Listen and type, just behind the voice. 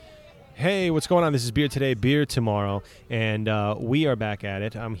Hey, what's going on? This is Beer Today, Beer Tomorrow, and we are back at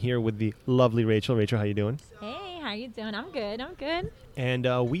it. I'm here with the lovely Rachel. Rachel, how you doing? Hey, how you doing? I'm good.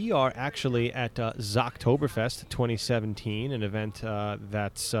 And we are actually at Zocktoberfest 2017, an event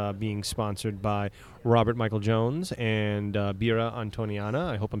that's being sponsored by Robert Michael Jones and Birra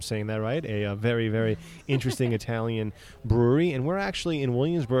Antoniana. I hope I'm saying that right. A very, very interesting Italian brewery. And we're actually in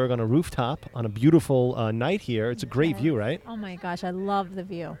Williamsburg on a rooftop on a beautiful night here. It's a great view, right? Oh my gosh, I love the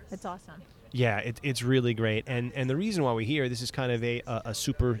view. It's awesome. Yeah, it's really great. And the reason why we're here, this is kind of a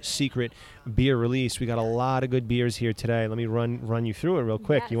super secret beer release. We got a lot of good beers here today. Let me run you through it real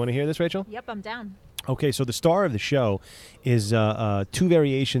quick. Yes. You want to hear this, Rachel? Yep, I'm down. Okay, so the star of the show is two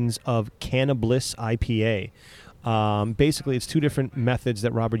variations of Cannabliss IPA. Basically, it's two different methods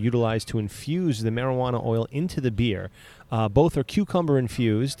that Robert utilized to infuse the marijuana oil into the beer. Both are cucumber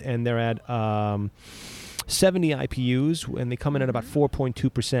infused, and they're at 70 IPUs, and they come in at about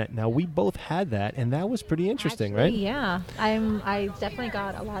 4.2%. Now, we both had that, and that was pretty interesting, Actually, right? Yeah, I definitely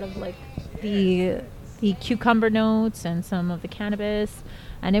got a lot of like the cucumber notes and some of the cannabis,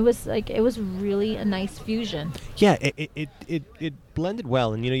 and it was really a nice fusion. Yeah, it blended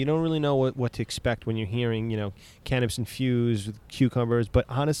well, and you don't really know what to expect when you're hearing cannabis infused with cucumbers. But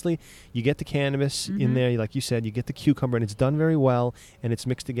honestly, you get the cannabis in there, like you said, you get the cucumber, and it's done very well, and it's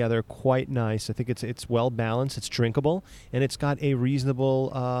mixed together quite nice. I think it's well balanced, it's drinkable, and it's got a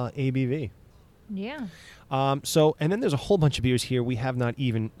reasonable ABV. Yeah. And then there's a whole bunch of beers here we have not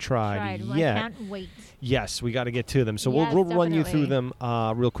even tried yet. I can't wait. Yes, we got to get to them. So Yes, we'll run you through definitely.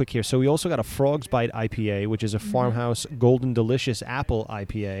 them real quick here. So we also got a Frog's Bite IPA, which is a Farmhouse Golden Delicious Apple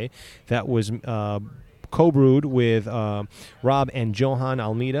IPA that was co-brewed with Rob and Johan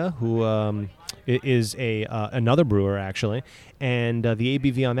Almeida, who is another brewer, actually. And the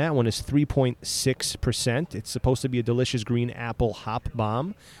ABV on that one is 3.6%. It's supposed to be a delicious green apple hop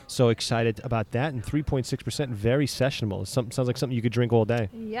bomb. So excited about that. And 3.6%, very sessionable. Sounds like something you could drink all day.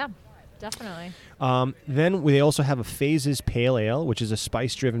 Yeah, definitely. Then we also have a Phases Pale Ale, which is a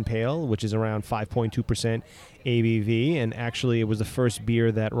spice-driven pale, which is around 5.2% ABV. And actually, it was the first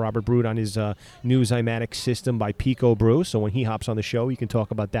beer that Robert brewed on his new Zymatic system by Pico Brew. So when he hops on the show, you can talk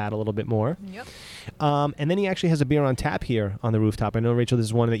about that a little bit more. Yep. And then he actually has a beer on tap here on the rooftop. I know, Rachel, this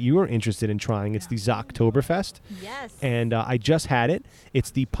is one that you were interested in trying. It's the Zocktoberfest. Yes. And I just had it. It's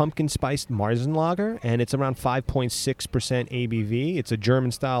the pumpkin spiced Marzen lager, and it's around 5.6% ABV. It's a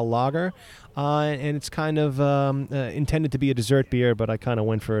German-style lager. And it's kind of intended to be a dessert beer, but I kind of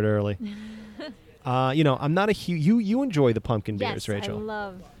went for it early. I'm not a huge. You enjoy the pumpkin beers, Yes, Rachel. I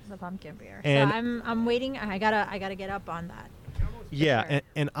love the pumpkin beer. And so I'm waiting. I gotta get up on that. Yeah, sure.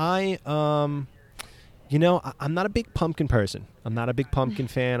 and I, I'm not a big pumpkin person. I'm not a big pumpkin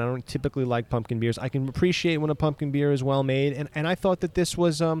fan. I don't typically like pumpkin beers. I can appreciate when a pumpkin beer is well made, and I thought that this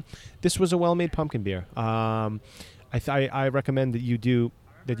was a well made pumpkin beer. I recommend that you do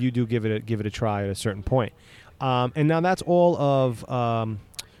give it a try at a certain point. And now that's all of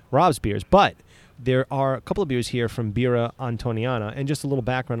Rob's beers, but there are a couple of beers here from Birra Antoniana, and just a little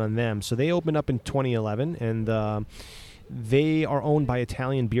background on them. So they opened up in 2011, and they are owned by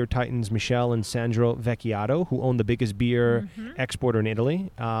Italian beer titans Michele and Sandro Vecchiato, who own the biggest beer exporter in Italy.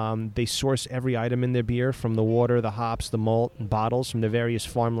 They source every item in their beer, from the water, the hops, the malt, and bottles from their various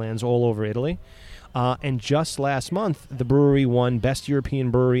farmlands all over Italy. And just last month, the brewery won Best European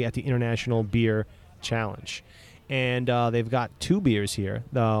Brewery at the International Beer Challenge. And they've got two beers here.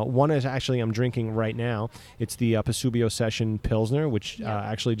 One is actually I'm drinking right now. It's the Pasubio Session Pilsner, which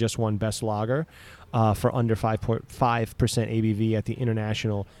actually just won Best Lager for under 5.5% ABV at the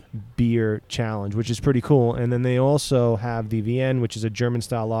International Beer Challenge, which is pretty cool. And then they also have the Vienne, which is a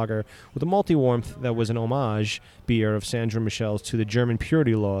German-style lager with a malty warmth that was an homage beer of Sandra Michel's to the German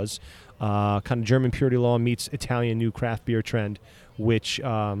purity laws. Kind of German purity law meets Italian new craft beer trend, which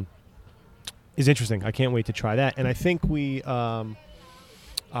is interesting. I can't wait to try that. And I think we are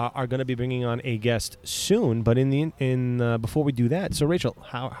going to be bringing on a guest soon. But before we do that, so Rachel,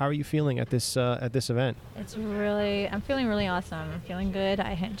 how are you feeling at this event? I'm feeling really awesome. I'm feeling good.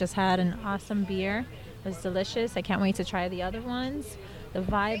 I just had an awesome beer. It was delicious. I can't wait to try the other ones. The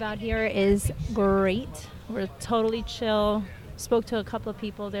vibe out here is great. We're totally chill. Spoke to a couple of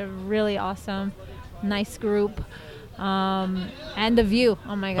people. They're really awesome. Nice group. And the view.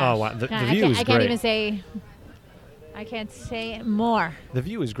 Oh my gosh. Oh wow, the view is great. I can't even say. I can't say more. The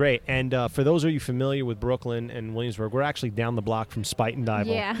view is great. And for those of you familiar with Brooklyn and Williamsburg, we're actually down the block from Spite and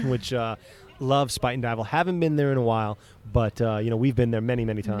Dival, which love Spite and Dival. Haven't been there in a while, but we've been there many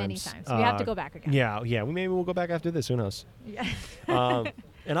times. Many times. We have to go back again. Yeah. Maybe we'll go back after this. Who knows? Yeah.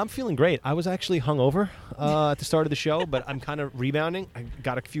 And I'm feeling great. I was actually hungover at the start of the show, but I'm kind of rebounding. I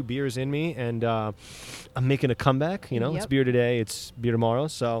got a few beers in me, and I'm making a comeback. You know, It's beer today, it's beer tomorrow,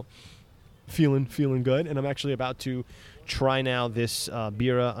 so feeling good. And I'm actually about to try now this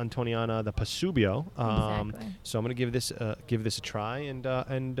Birra Antoniana, the Pasubio. Exactly. So I'm going to give this a try, and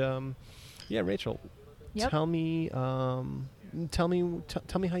yeah, Rachel, tell me how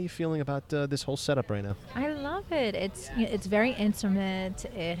you're feeling about this whole setup right now. I love it. It's very intimate.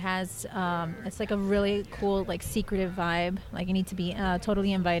 It has it's like a really cool, like, secretive vibe. Like, you need to be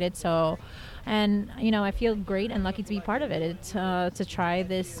totally invited. So, and I feel great and lucky to be part of it. To try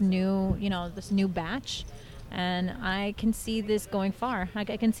this new batch, and I can see this going far. I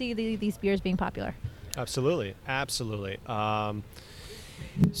can see these beers being popular. Absolutely.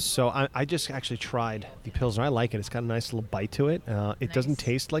 So I just actually tried the Pilsner. I like it. It's got a nice little bite to it. It doesn't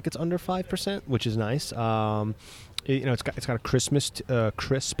taste like it's under 5%, which is nice. It's got a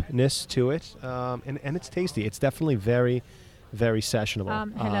crispness to it, and it's tasty. It's definitely very, very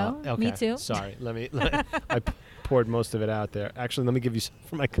sessionable. Hello. Okay. Me too. Sorry. I poured most of it out there. Actually, let me give you some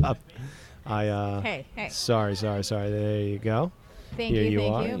from my cup. Hey. Sorry. There you go. Thank Here you. you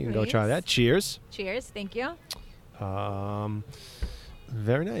are. You can go try that. Cheers. Cheers. Thank you.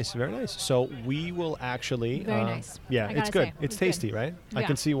 Very nice. So we will actually. Very nice. Yeah, it's good. Say, it's tasty, good. right? Yeah, I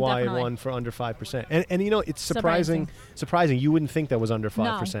can see why definitely. it won for under 5%. And it's surprising. You wouldn't think that was under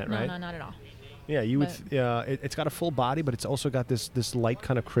 5%, right? No, not at all. Yeah, you would. It's got a full body, but it's also got this light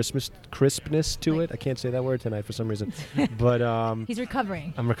kind of crispness to it. I can't say that word tonight for some reason, but he's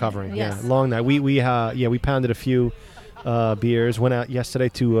recovering. I'm recovering. Yes. Yeah, long night. We pounded a few beers. Went out yesterday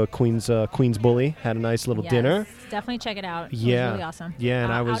to Queens Bully. Had a nice little dinner. Definitely check it out. Yeah, it was really awesome. Yeah,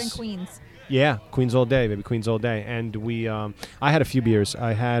 and I was out in Queens. Yeah, Queens all day, baby. Queens all day. And we, I had a few beers.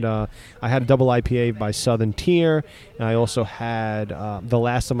 I had a double IPA by Southern Tier, and I also had the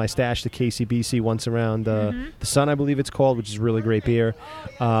last of my stash, the KCBC Once Around the Sun, I believe it's called, which is a really great beer.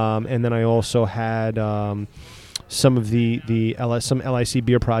 And then I also had some of some LIC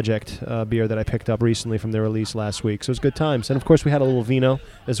Beer Project beer that I picked up recently from their release last week. So it was good times. And of course, we had a little vino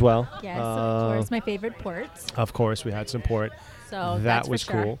as well. Yes, of course, my favorite ports. Of course, we had some port. So that was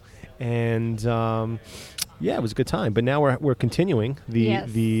for sure. cool. And it was a good time. But now we're continuing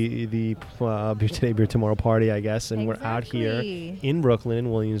the Beer Today, Beer Tomorrow party, I guess, and we're out here in Brooklyn,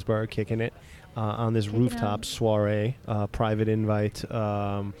 in Williamsburg, kicking it on this rooftop soiree, private invite,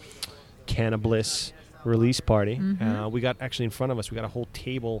 Cannabliss release party. We got actually in front of us, we got a whole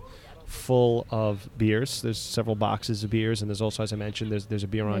table full of beers. There's several boxes of beers, and there's also, as I mentioned, there's a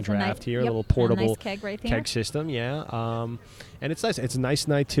beer on draft here, a little portable nice keg right there. Keg system. Yeah, and it's nice. It's a nice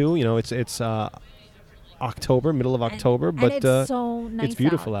night too. It's October, middle of October, but it's so nice. It's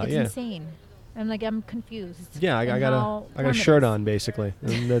beautiful out. It's yeah, insane. I'm confused. Yeah, I got a shirt on basically,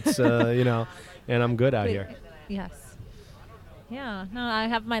 and that's and I'm good out here. Yes. Yeah. No, I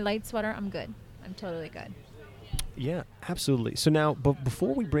have my light sweater. I'm good. I'm totally good. Yeah, absolutely. So now,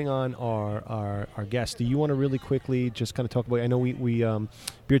 before we bring on our guest, do you want to really quickly just kind of talk about? I know we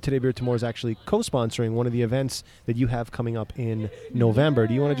Beer Today, Beer Tomorrow is actually co-sponsoring one of the events that you have coming up in November.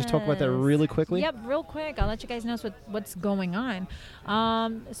 Do you want to just talk about that really quickly? Yep, real quick. I'll let you guys know what's going on.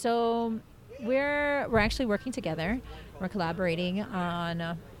 So we're actually working together. We're collaborating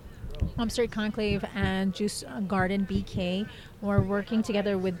on Street Conclave and Juice Garden BK. We're working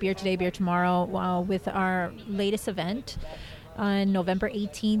together with Beer Today, Beer Tomorrow with our latest event on November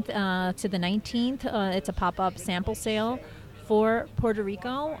 18th to the 19th. It's a pop-up sample sale for Puerto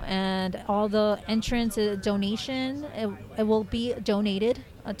Rico, and all the entrance donation, it will be donated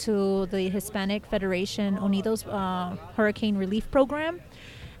to the Hispanic Federation Unidos Hurricane Relief Program.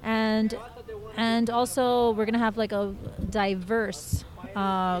 And also we're going to have like a diverse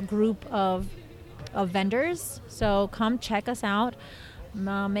group of vendors, so come check us out,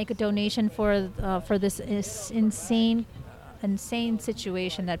 make a donation for this insane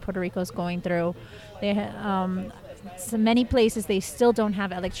situation that Puerto Rico is going through. So many places they still don't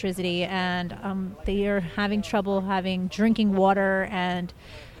have electricity, and they are having trouble having drinking water, and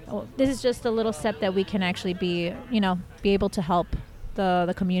this is just a little step that we can actually be able to help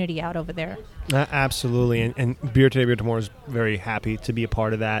the community out over there. Absolutely, and Beer Today, Beer Tomorrow is very happy to be a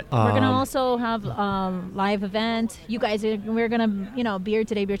part of that. We're gonna also have live event. You guys, we're gonna, Beer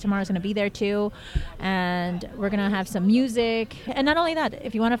Today, Beer Tomorrow is gonna be there too, and we're gonna have some music. And not only that,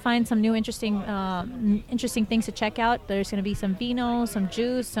 if you want to find some new interesting things to check out, there's gonna be some vino, some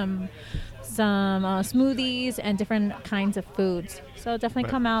juice, some some smoothies and different kinds of foods. So definitely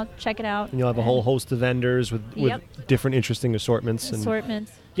come out, check it out. And you'll have a whole host of vendors with different interesting assortments.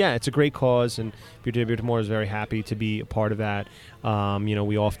 Yeah, it's a great cause, and Beer Today, Beer Tomorrow is very happy to be a part of that.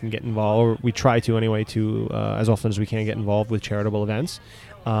 We often get involved, or we try to anyway, as often as we can get involved with charitable events.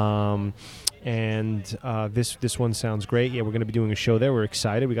 This one sounds great. Yeah, we're going to be doing a show there. We're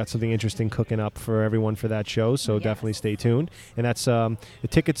excited. We got something interesting cooking up for everyone for that show, so definitely stay tuned. And that's the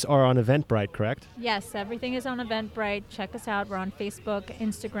tickets are on Eventbrite, correct? Yes, everything is on Eventbrite. Check us out. We're on Facebook,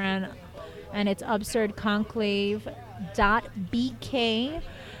 Instagram, and it's absurdconclave.bk.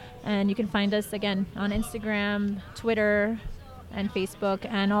 And you can find us, again, on Instagram, Twitter, and Facebook,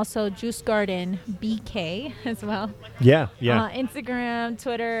 and also Juice Garden BK as well. Yeah. Instagram,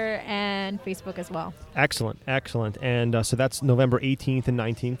 Twitter, and Facebook as well. Excellent. And so that's November 18th and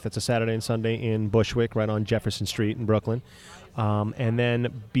 19th. That's a Saturday and Sunday in Bushwick, right on Jefferson Street in Brooklyn. And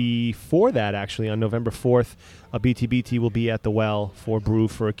then before that, actually, on November 4th, BTBT will be at the Well for Brew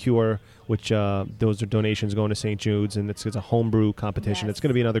for a Cure, which those are donations going to St. Jude's, and it's a homebrew competition. It's going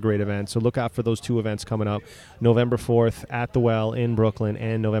to be another great event. So look out for those two events coming up, November 4th at the Well in Brooklyn,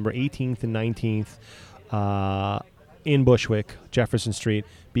 and November 18th and 19th in Bushwick, Jefferson Street,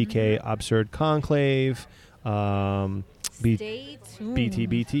 BK Absurd Conclave. Stay tuned.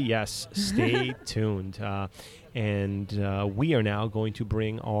 BTBT, yes. Stay tuned. And we are now going to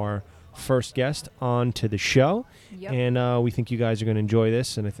bring our first guest on to the show. Yep. And we think you guys are going to enjoy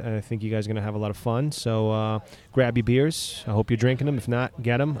this, and I think you guys are going to have a lot of fun. So grab your beers. I hope you're drinking them. If not,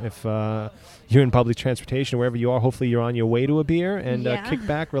 get them. If you're in public transportation, wherever you are, hopefully you're on your way to a beer. And kick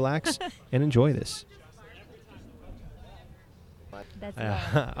back, relax, and enjoy this.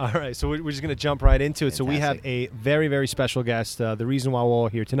 All right, so we're just going to jump right into it. Fantastic. So we have a very, very special guest, the reason why we're all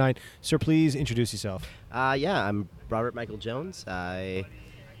here tonight. Sir, please introduce yourself. I'm Robert Michael Jones. I've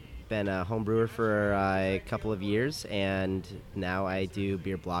been a home brewer for a couple of years, and now I do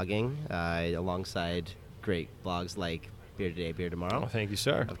beer blogging alongside great blogs like Beer Today, Beer Tomorrow. Oh, thank you,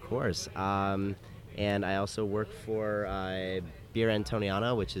 sir. Of course. And I also work for Beer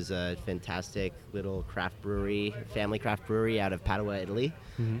Antoniana, which is a fantastic little family craft brewery out of Padua, Italy.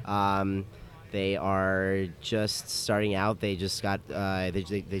 Mm-hmm. They are just starting out. They just got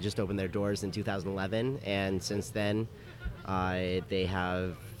they just opened their doors in 2011, and since then they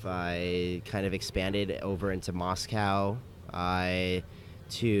have kind of expanded over into Moscow,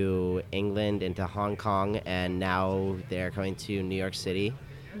 to England, into Hong Kong, and now they're coming to New York City.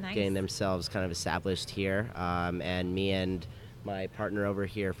 Nice. Getting themselves kind of established here. And me and my partner over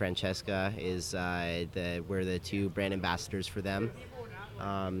here, Francesca, we're the two brand ambassadors for them.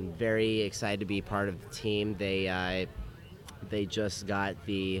 Very excited to be part of the team. They just got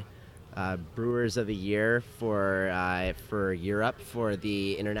the Brewers of the Year for Europe for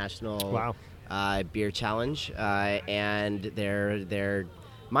the International Beer Challenge, and they're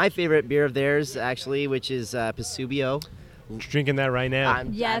my favorite beer of theirs, actually, which is Pasubio. Drinking that right now.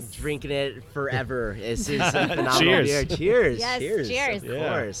 I'm drinking it forever. This is a phenomenal beer. Cheers. Yes, cheers. Of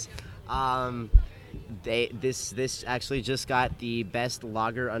course. This actually just got the best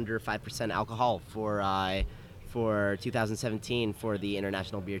lager under 5% alcohol for 2017 for the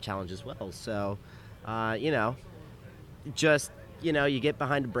International Beer Challenge as well. So, you get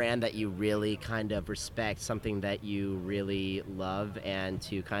behind a brand that you really kind of respect, something that you really love, and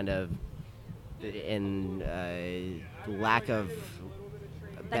to kind of in lack of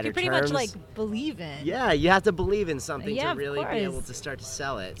better you pretty terms, much believe in. Yeah, you have to believe in something to of really course. be able to start to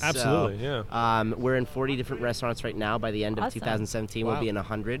sell it. Absolutely, so, we're in 40 different restaurants right now. By the end of 2017, we'll be in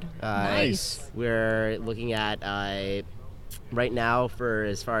 100. Nice. We're looking at right now for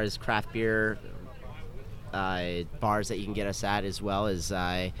as far as craft beer bars that you can get us at, as well as we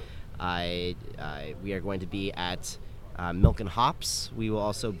are going to be at Milk and Hops. We will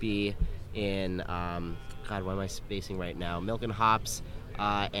also be in what am I spacing right now? Milk and Hops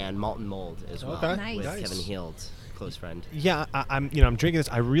and Malt and Mold as well. Okay. Nice. With Kevin Heald, close friend. Yeah, I'm drinking this.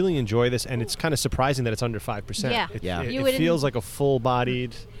 I really enjoy this, and it's kind of surprising that it's under 5%. Yeah. It feels like a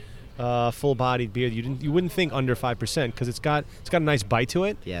full-bodied beer. You wouldn't think under 5% because it's got a nice bite to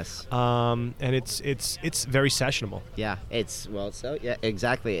it. Yes. And it's very sessionable. Yeah.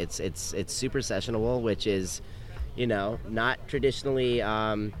 Exactly. It's super sessionable, which is, not traditionally.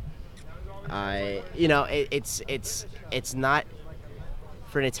 It's not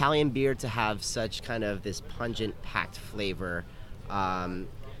for an Italian beer to have such kind of this pungent, packed flavor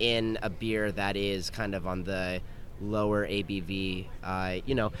in a beer that is kind of on the lower ABV.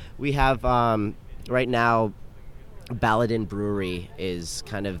 We have right now Baladin Brewery is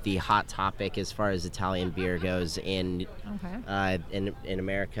kind of the hot topic as far as Italian beer goes in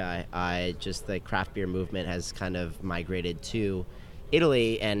America. Just the craft beer movement has kind of migrated to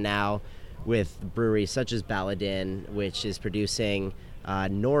Italy, and now with breweries such as Baladin, which is producing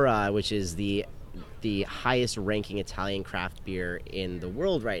Nora, which is the highest ranking Italian craft beer in the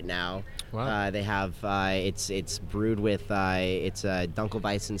world right now. Wow. They have it's brewed with it's a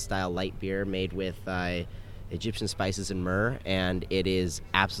Dunkelweizen style light beer made with Egyptian spices and myrrh, and it is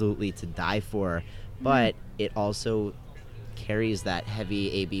absolutely to die for, but it also carries that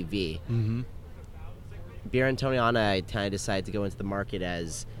heavy ABV. Mm-hmm. Beer Antoniana kind of decided to go into the market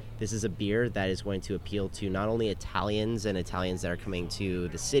as this is a beer that is going to appeal to not only Italians and Italians that are coming to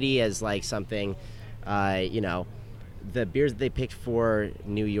the city as like something, the beers that they picked for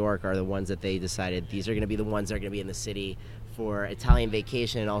New York are the ones that they decided these are going to be the ones that are going to be in the city for Italian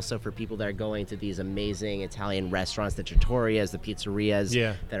vacation, and also for people that are going to these amazing Italian restaurants, the trattorias, the pizzerias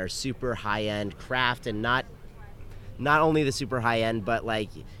that are super high-end craft, and not only the super high-end, but like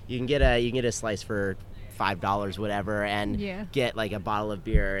you can get a slice for $5, whatever, and get like a bottle of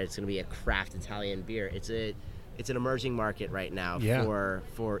beer. It's going to be a craft Italian beer. It's an emerging market right now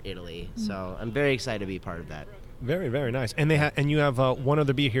for Italy. So I'm very excited to be part of that. Very, very nice. And you have one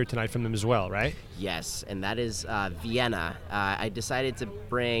other beer here tonight from them as well, right? Yes, and that is Vienna. I decided to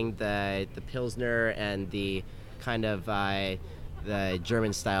bring the Pilsner and the kind of the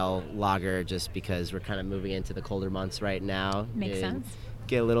German-style lager just because we're kind of moving into the colder months right now. Makes sense.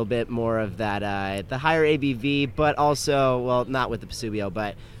 Get a little bit more of that, the higher ABV, but also, well, not with the Pasubio,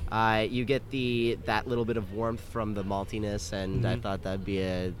 but you get that little bit of warmth from the maltiness, and I thought that'd be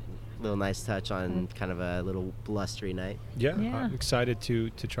a little nice touch on kind of a little blustery night. Yeah. I'm excited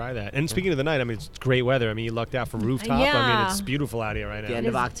to try that. And speaking of the night, I mean, it's great weather. I mean, you lucked out for rooftop. I mean, it's beautiful out here right now. The end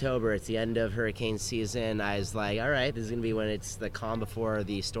of October, it's the end of hurricane season. I was like, all right, this is going to be when it's the calm before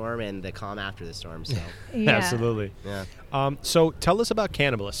the storm and the calm after the storm. So Absolutely. Yeah. So tell us about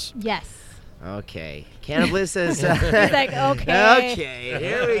Cannibalists. Yes. Okay. Cannibalists is... He's like, okay. Okay,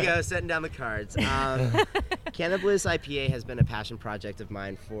 here we go, setting down the cards. Cannibalists IPA has been a passion project of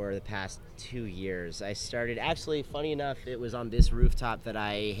mine for the past 2 years. I started, actually, funny enough, it was on this rooftop that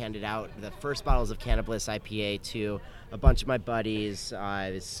I handed out the first bottles of Cannibalists IPA to a bunch of my buddies,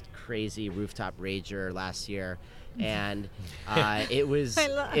 this crazy rooftop rager last year. And it was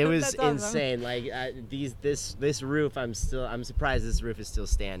insane. Like this roof, I'm surprised this roof is still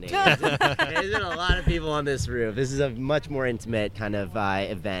standing. There's been a lot of people on this roof. This is a much more intimate kind of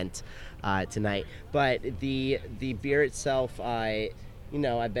event tonight. But the beer itself, I've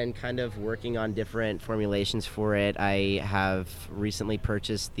been kind of working on different formulations for it. I have recently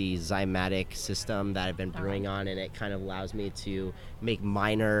purchased the Zymatic system that I've been brewing on, and it kind of allows me to make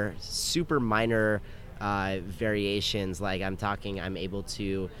super minor variations. Like I'm able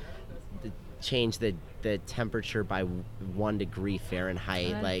to change the temperature by 1 degree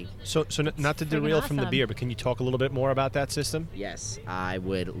Fahrenheit. So not to derail from the beer, but can you talk a little bit more about that system? Yes, I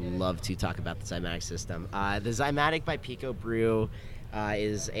would love to talk about the Zymatic system. The Zymatic by Pico Brew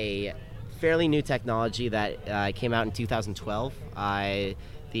is a fairly new technology that came out in 2012.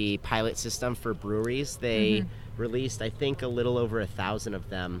 The pilot system for breweries. They released, I think, a little over 1,000 of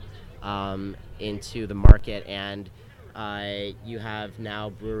them into the market, and you have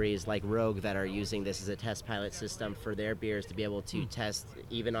now breweries like Rogue that are using this as a test pilot system for their beers to be able to test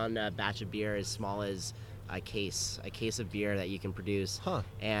even on a batch of beer as small as a case of beer that you can produce,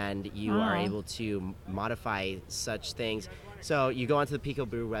 and you are able to modify such things. So you go onto the Pico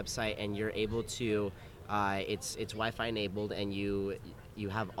Brew website and you're able to it's Wi-Fi enabled, and you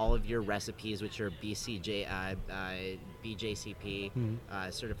have all of your recipes, which are BJCP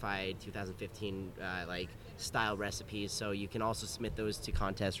certified 2015 style recipes. So you can also submit those to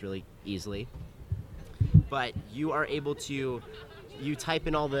contests really easily. But you are able to type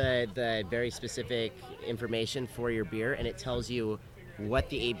in all the very specific information for your beer, and it tells you what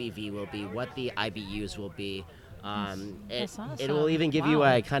the ABV will be, what the IBUs will be. That's awesome. It will even give you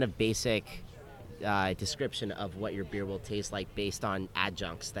a kind of basic description of what your beer will taste like based on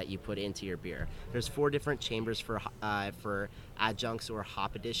adjuncts that you put into your beer. There's 4 different chambers for adjuncts or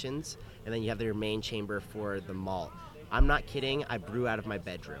hop additions, and then you have your main chamber for the malt. I'm not kidding. I brew out of my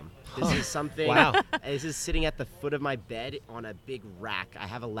bedroom. This is something. Wow. This is sitting at the foot of my bed on a big rack. I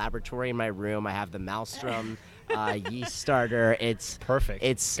have a laboratory in my room. I have the Maelstrom yeast starter. It's perfect.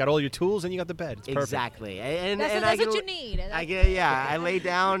 It's got all your tools and you got the bed. It's exactly. Perfect. That's what you need. I lay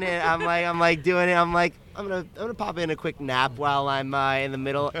down and I'm like doing it. I'm like I'm gonna pop in a quick nap while I'm in the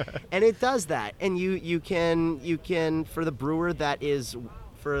middle, and it does that. And you can for the brewer that is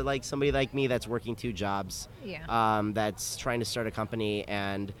for like somebody like me that's working 2 jobs. Yeah. That's trying to start a company,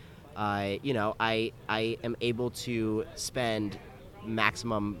 and you know, I am able to spend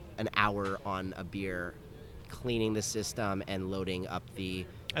maximum an hour on a beer, cleaning the system and loading up the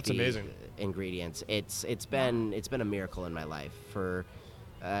amazing ingredients. It's been a miracle in my life for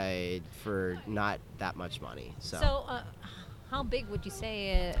not that much money. So how big would you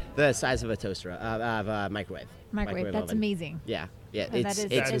say? The size of a toaster, of a microwave. Microwave. That's oven. amazing. Yeah. That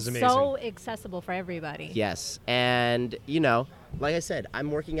is amazing. so accessible for everybody. Yes, and you know, like I said,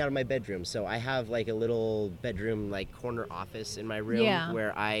 I'm working out of my bedroom, so I have like a little bedroom, like corner office in my room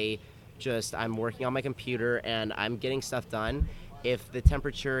where I'm working on my computer and I'm getting stuff done. If the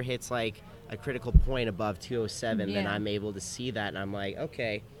temperature hits like a critical point above 207, then I'm able to see that, and I'm like,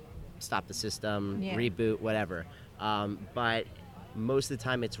 okay, stop the system, reboot, whatever. But most of the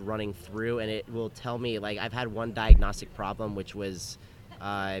time it's running through, and it will tell me, like, I've had one diagnostic problem, which was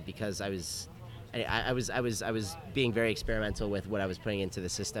because I was being very experimental with what I was putting into the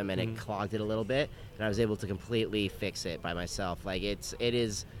system, and it clogged it a little bit, and I was able to completely fix it by myself. Like, it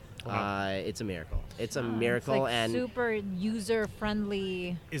is it's a miracle. It's a miracle. It's like and super user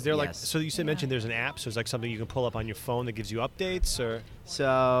friendly. Is there like, so you mentioned there's an app, so it's like something you can pull up on your phone that gives you updates, or?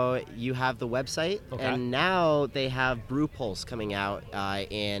 So you have the website, and now they have Brew Pulse coming out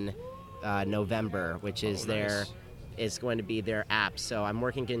in November, which is it's going to be their app. So I'm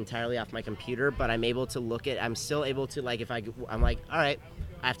working entirely off my computer, but I'm still able to, like, I'm like, all right,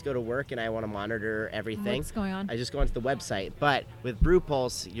 I have to go to work and I want to monitor everything. What's going on? I just go onto the website. But with Brew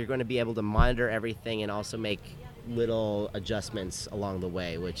Pulse, you're going to be able to monitor everything and also make little adjustments along the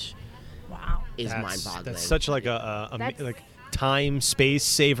way, which is mind-boggling. That's such like a like time space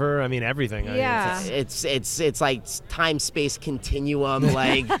saver. I mean, everything. Yeah. It's like time space continuum,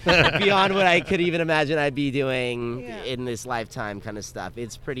 like beyond what I could even imagine I'd be doing in this lifetime, kind of stuff.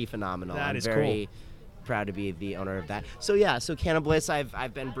 It's pretty phenomenal. That is very proud to be the owner of that. So Cannabis,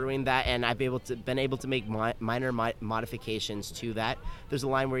 I've been brewing that, and I've been able to make minor modifications to that. There's a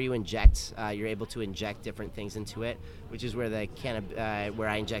line where you inject, you're able to inject different things into it, which is where where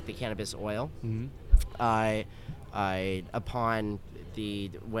I inject the cannabis oil. Upon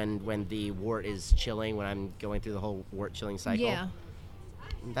when the wort is chilling, when I'm going through the whole wort chilling cycle. Yeah.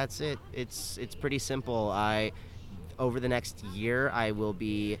 That's it. It's pretty simple. Over the next year, I will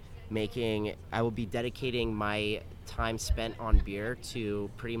be dedicating my time spent on beer to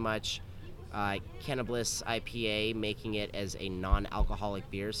pretty much Cannabis IPA, making it as a non-alcoholic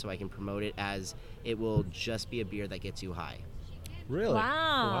beer, so I can promote it as it will just be a beer that gets you high. Really?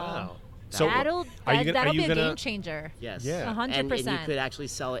 Wow. So that'll be a game changer. Yes. Yeah. 100%. And you could actually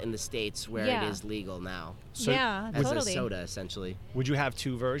sell it in the States where it is legal now. So as totally. a soda, essentially. Would you have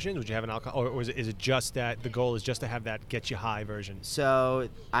 2 versions? Would you have an alcohol, or is it just that the goal is just to have that get you high version? So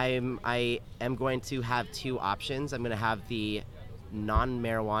I am going to have 2 options. I'm going to have the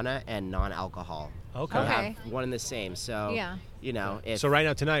non-marijuana and non-alcohol. Okay. I'll have one and the same. So you know, so right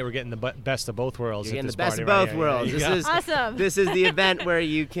now tonight we're getting the best of both worlds. You're getting this the best party, of right? both worlds. This is awesome. This is the event where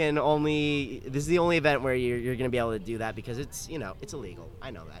you can only. This is the only event where you're going to be able to do that, because it's it's illegal.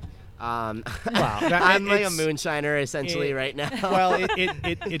 I know that. Wow, I'm like a moonshiner essentially right now. Well,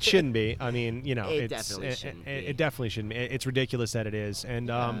 it shouldn't be. I mean, it definitely shouldn't be. It definitely shouldn't be. It's ridiculous that it is,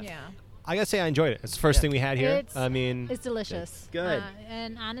 and I gotta say I enjoyed it. It's the first thing we had here. It's delicious. Good.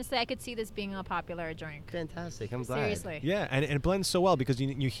 And honestly, I could see this being a popular drink. Fantastic. I'm glad. Seriously. Yeah, and it blends so well, because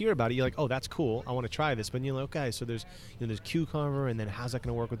you hear about it, you're like, oh, that's cool. I want to try this. But you're like, okay, so there's there's cucumber, and then how's that going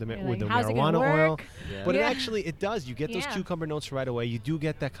to work with the marijuana oil? Yeah. But it does. You get those cucumber notes right away. You do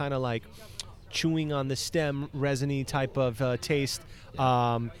get that kind of like chewing on the stem, resiny type of taste.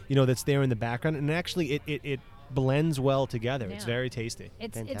 That's there in the background, and actually it blends well together. Yeah. It's very tasty.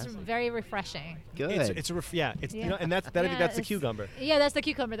 It's very refreshing. Good. It's and that's I think that's the cucumber. Yeah, that's the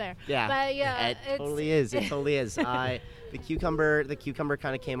cucumber there. Yeah. But it totally is. It totally is. The cucumber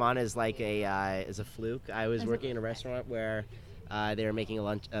kind of came on as like as a fluke. I was working in a restaurant where they were making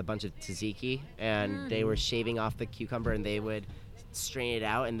a bunch of tzatziki, and they were shaving off the cucumber, and they would strain it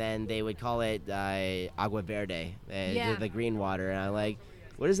out, and then they would call it agua verde, the green water, and I'm like,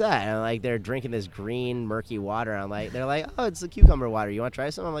 what is that? And I'm like, they're drinking this green, murky water. They're like, oh, it's the cucumber water. You want to try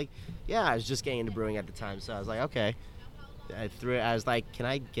some? I'm like, yeah, I was just getting into brewing at the time. So I was like, okay. I was like, can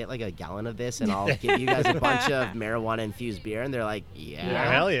I get like a gallon of this, and I'll give you guys a bunch of marijuana-infused beer? And they're like,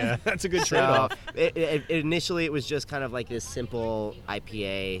 yeah. Hell yeah. That's a good trade-off. Initially, it was just kind of like this simple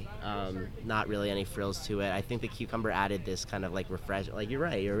IPA, not really any frills to it. I think the cucumber added this kind of like refresh. Like, you're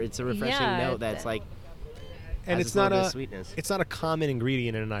right. It's a refreshing note that's like, And has it's a little not bit a of sweetness. it's not a common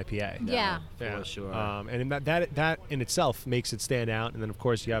ingredient in an IPA. No, Yeah. for sure. And that in itself makes it stand out. And then of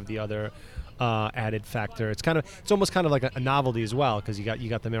course you have the other added factor. It's almost kind of like a novelty as well, because you got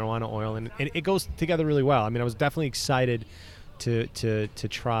the marijuana oil, and it goes together really well. I mean, I was definitely excited to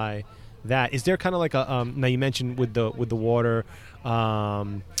try that. Is there kind of like a now you mentioned with the water,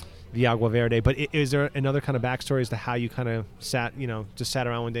 the Agua Verde, but is there another kind of backstory as to how you kind of sat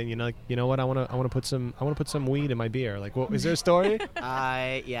around one day and like, you know what, I want to put some weed in my beer? Like, what is there a story?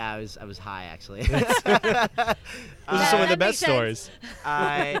 I was high actually. Those are some of the best makes sense. stories.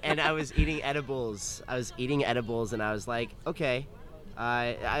 And I was eating edibles. And I was like, okay.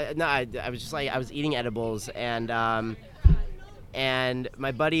 I was eating edibles, and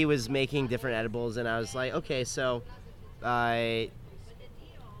my buddy was making different edibles, and I was like, okay, so I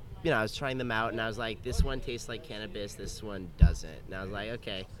was trying them out, and I was like, this one tastes like cannabis, this one doesn't. And I was like,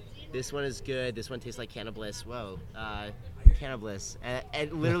 okay, this one is good, this one tastes like cannabis. Whoa, cannabis. And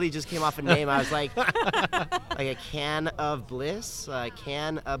it literally just came off a name. I was like, a can of bliss,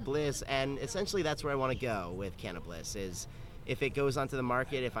 and essentially that's where I want to go with cannabis. Is if it goes onto the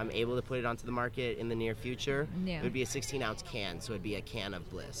market, if I'm able to put it onto the market in the near future, it would be a 16-ounce can, so it'd be a can of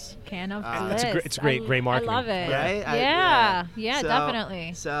bliss. Can of It's bliss. great marketing. I love it. Right? Yeah, So-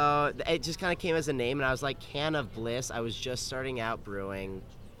 definitely. So it just kind of came as a name, and I was like, can of bliss. I was just starting out brewing.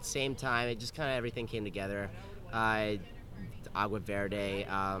 Same time, it just kind of everything came together. Agua Verde,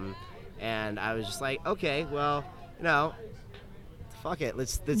 and I was just like, okay, well, fuck it.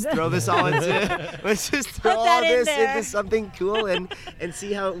 Let's throw this all into. Let's just throw Put all that in this there. into something cool and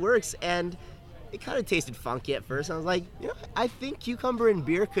see how it works. And it kind of tasted funky at first. I was like, I think cucumber and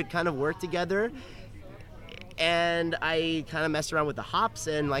beer could kind of work together. And I kind of messed around with the hops,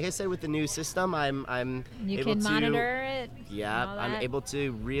 and like I said, with the new system, I'm You able can to monitor it. Yeah, and all I'm that. able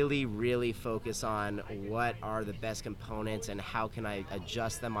to really, really focus on what are the best components and how can I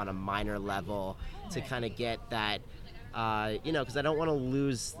adjust them on a minor level to kind of get that, because I don't want to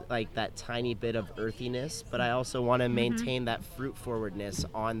lose like that tiny bit of earthiness, but I also want to maintain that fruit forwardness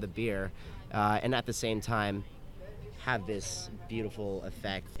on the beer, and at the same time have this beautiful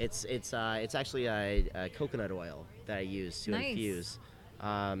effect. It's actually a coconut oil that I use to Nice. infuse.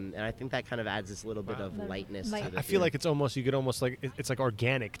 And I think that kind of adds this little bit of lightness to the I feel beer. like you could almost like it's like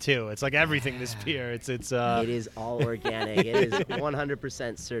organic too. It's like everything this beer. It's It is all organic. It is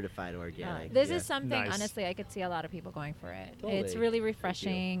 100% certified organic. This Yeah. is something, Nice. honestly, I could see a lot of people going for it. Totally. It's really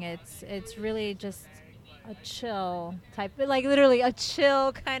refreshing. It's really just a chill type, like literally a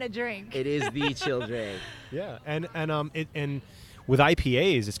chill kind of drink. It is the chill drink. Yeah, and with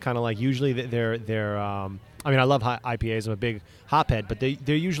IPAs, it's kind of like usually they're I mean, I love IPAs. I'm a big hophead, but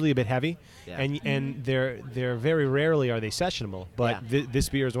they're usually a bit heavy, Yeah. and they're very rarely are they sessionable. But this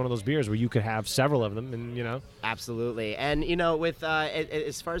beer is one of those beers where you could have several of them, and Absolutely. And with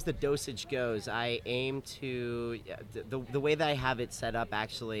as far as the dosage goes, I aim to the way that I have it set up.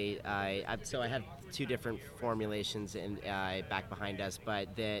 Actually, I have two different formulations back behind us,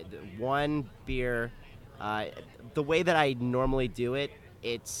 but the one beer, the way that I normally do it,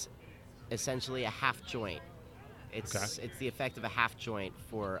 it's essentially a half joint. It's the effect of a half joint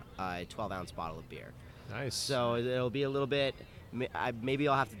for a 12-ounce bottle of beer. nice. So it'll be a little bit. Maybe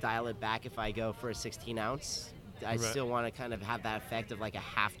I'll have to dial it back if I go for a 16-ounce. I Right. still want to kind of have that effect of like a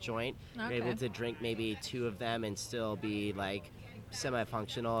half joint. You're Okay. able to drink maybe two of them and still be like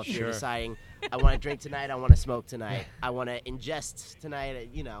semi-functional. If Sure. you're deciding, I want to drink tonight, I want to smoke tonight, I want to ingest tonight.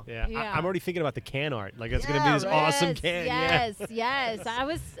 Yeah, Yeah. I'm already thinking about the can art. Like it's gonna be this awesome can. Yes. I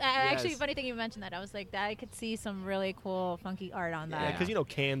was actually, Yes. funny thing you mentioned that. I was like, I could see some really cool, funky art on Yeah, that. because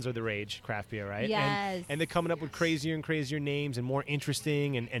cans are the rage, craft beer, right? Yes. And they're coming up with crazier and crazier names and more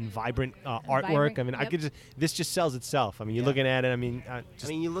interesting and vibrant artwork. Vibrant, I mean, yep. this just sells itself. I mean, you're Yeah. looking at it. I mean,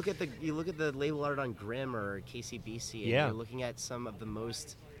 You look at the label art on Grimm or KCBC, and Yeah. you're looking at some of the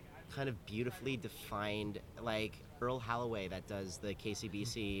most kind of beautifully defined, like Earl Halloway that does the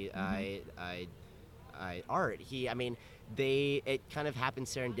KCBC art. It kind of happened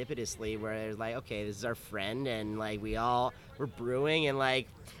serendipitously where it's like, okay, this is our friend, and like we're brewing, and like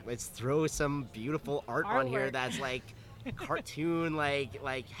let's throw some beautiful art on here Artwork. that's like cartoon, like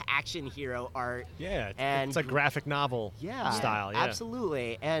action hero art. yeah, and it's like graphic novel style. Yeah,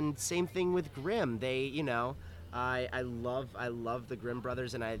 Absolutely. And same thing with Grimm. They, I love the Grimm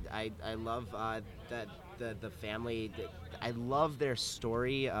brothers, and I love that the family. I love their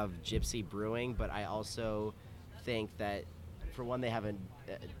story of Gypsy Brewing, but I also think that, for one, they have a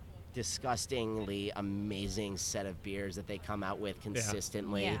disgustingly amazing set of beers that they come out with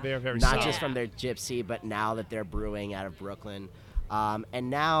consistently. Yeah. They're very Not solid. just from their Gypsy, but now that they're brewing out of Brooklyn. And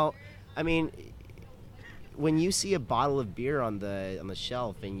now, when you see a bottle of beer on the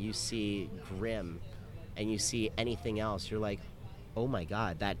shelf and you see Grimm and you see anything else, you're like, oh my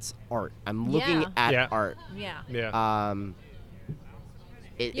God, that's art. I'm looking at art. Yeah.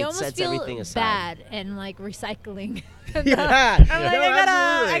 It almost sets feel everything aside. bad and like recycling. Yeah. I'm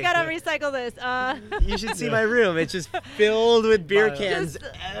like, I gotta recycle this. You should see my room. It's just filled with beer cans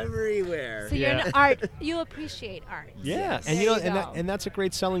everywhere. So you're an art. You appreciate art. Yeah, Yes. and There and that's a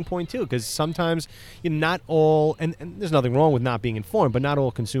great selling point too, because sometimes not all, and there's nothing wrong with not being informed, but not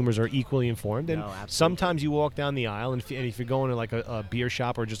all consumers are equally informed. And sometimes you walk down the aisle, and if you're going to like a beer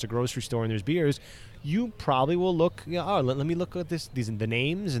shop or just a grocery store and there's beers, you probably will look. Let me look at the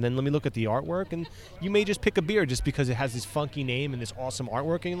names, and then let me look at the artwork, and you may just pick a beer just because it has this funky name and this awesome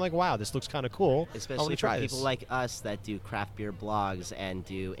artwork, and you're like, wow, this looks kind of cool. Especially for people like us that do craft beer blogs and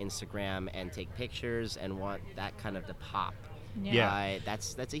do Instagram and take pictures and want that kind of to pop. Yeah.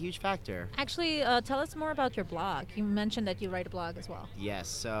 That's a huge factor. Actually, tell us more about your blog. You mentioned that you write a blog as well. Yes,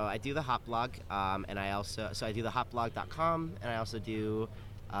 so I do the Hop Blog, and I do the hopblog.com, and I also do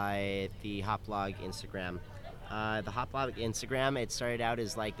the Hop Blog Instagram. The Hop Blog Instagram, it started out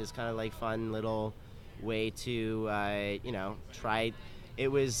as like this kind of like fun little way to try. It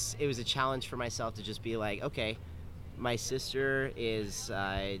was a challenge for myself to just be like, okay, my sister is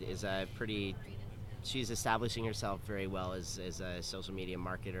a pretty. She's establishing herself very well as a social media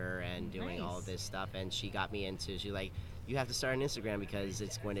marketer and doing all of this stuff. And she got me into, she's like, you have to start an Instagram because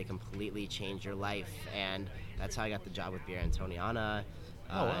it's going to completely change your life. And that's how I got the job with Beer Antoniana.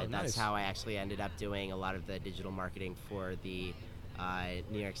 That's how I actually ended up doing a lot of the digital marketing for the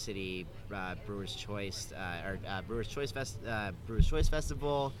New York City Brewers Choice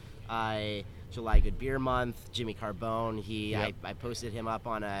Festival, July Good Beer Month. Jimmy Carbone, I posted him up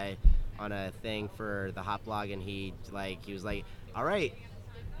on a thing for the Hop Blog, and he was like, all right,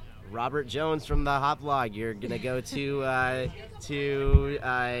 Robert Jones from the Hop Blog, you're gonna go to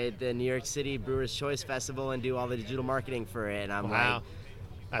the New York City Brewers Choice Festival and do all the digital marketing for it. And I'm like,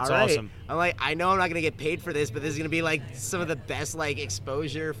 that's all right. awesome. I'm like, I know I'm not gonna get paid for this, but this is gonna be like some of the best like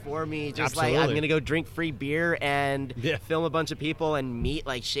exposure for me. Just Absolutely. like I'm gonna go drink free beer and film a bunch of people and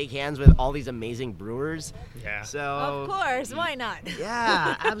shake hands with all these amazing brewers. Yeah. So Of course, why not?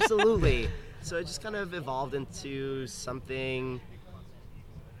 Yeah, absolutely. So it just kind of evolved into something,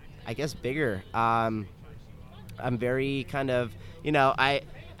 I guess, bigger. I'm very kind of,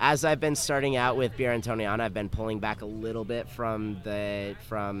 as I've been starting out with Beer Antoniana, I've been pulling back a little bit from the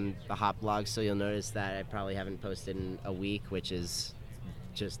Hop Blog, so you'll notice that I probably haven't posted in a week, which is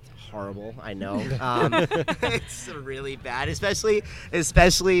just horrible. I know. It's really bad,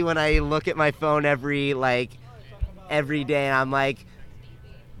 especially when I look at my phone every day, and I'm like,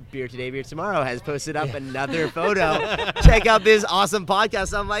 Beer Today, Beer Tomorrow has posted up another photo. Check out this awesome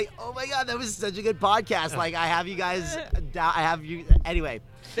podcast. I'm like, oh my God, that was such a good podcast. Like, I have you guys, anyway.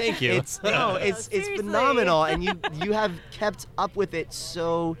 Thank you. It's phenomenal, and you have kept up with it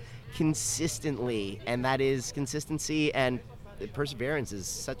so consistently, and that is consistency and perseverance is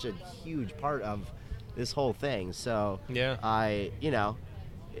such a huge part of this whole thing. So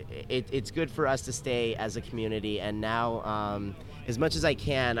it's good for us to stay as a community, and now as much as I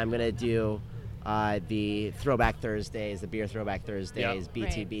can, I'm gonna do the Throwback Thursdays, the Beer Throwback Thursdays,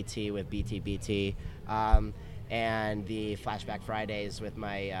 BTBT with BTBT. And the Flashback Fridays with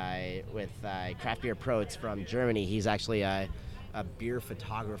my Craft Beer Protes from Germany. He's actually a beer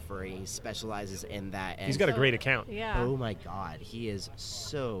photographer. He specializes in that. And he's got a great account. Yeah. Oh my God, he is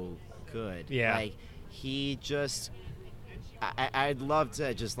so good. Yeah. Like, he just, I'd love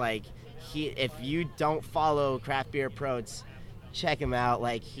to just if you don't follow Craft Beer Protes, check him out.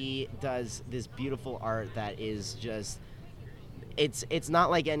 Like, he does this beautiful art that is just. It's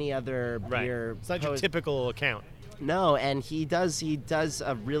not like any other beer. It's not your typical account. No, and he does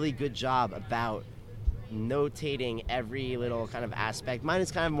a really good job about notating every little kind of aspect. Mine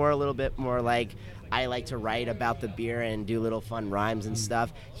is kind of a little bit more like I like to write about the beer and do little fun rhymes and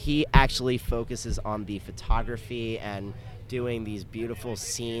stuff. He actually focuses on the photography and doing these beautiful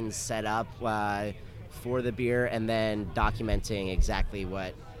scenes set up for the beer, and then documenting exactly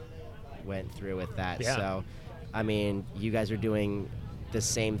what went through with that. Yeah. So, I mean, you guys are doing the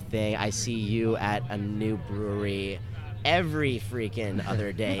same thing. I see you at a new brewery every freaking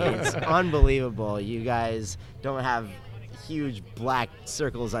other day. It's unbelievable. You guys don't have huge black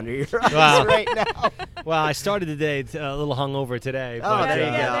circles under your eyes right now. Well, I started the day a little hungover today. Oh, but, there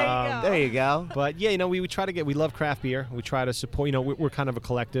you go. There you go. But yeah, we try to we love craft beer. We try to support. We're kind of a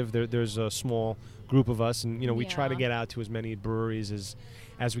collective. There's a small group of us, and we try to Yeah. get out to as many breweries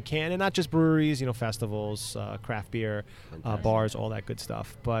as we can, and not just breweries, festivals, craft beer, bars, all that good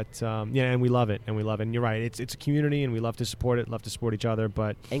stuff. But and we love it, and you're right, it's a community, and we love to support it, love to support each other.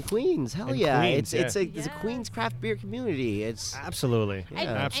 But And Queens, hell And yeah! Queens, it's a Yeah. Queens craft beer community. It's absolutely, Yeah. And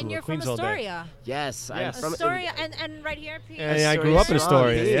absolutely, you're Queens from all day. Astoria. yes, I'm Yes. from Astoria, and right here, Pete. Yeah, I grew up in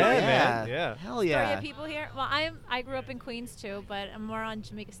Astoria. Dude, Yeah, man. Yeah. Hell Astoria yeah! people here. Well, I grew up in Queens too, but I'm more on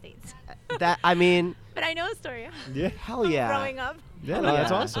Jamaica States. That I mean, But I know Astoria. Yeah. hell yeah! Growing up. Yeah, Hell no, that's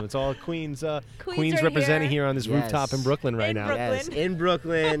yeah. awesome. It's all Queens Queens right representing here. here on this Yes. rooftop in Brooklyn right In now. Brooklyn. Yes, in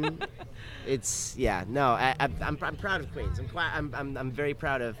Brooklyn. It's I'm proud of Queens. I'm very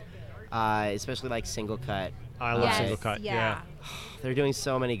proud of, especially like Single Cut. I love Yes, Single Cut. yeah. They're doing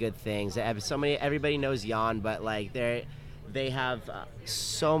so many good things. They have so many. Everybody knows Jan, but like they have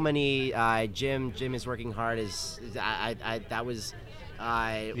so many. Jim is working hard. That was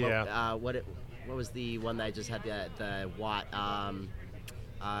what was the one that I just had the watt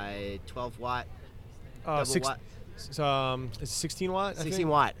 12 watt. Double watt. 16 watt. I 16 think?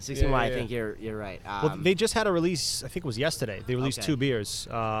 watt. 16 Yeah, watt. yeah, I yeah. think you're right. Well, they just had a release. I think it was yesterday. They released Okay. 2 beers,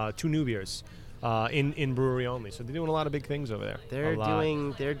 2 new beers, in brewery only. So they're doing a lot of big things over there.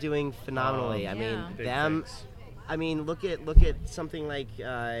 they're doing phenomenally. I mean, Yeah. Big them. things. I mean, look at something like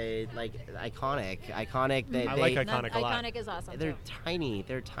Iconic. Iconic. I like No, Iconic a lot. Iconic is awesome. They're too. tiny.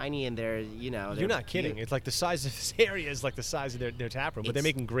 They're tiny, and they're You're not kidding. It's like the size of this area is like the size of their tap room, but they're It's-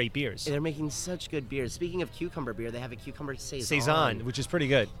 making great beers. They're making such good beers. Speaking of cucumber beer, they have a cucumber saison. Saison, which is pretty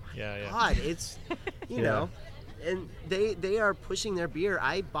good. Yeah, yeah. God, it's you Yeah. know, and they are pushing their beer.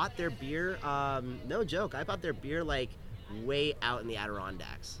 I bought their beer. No joke. I bought their beer like way out in the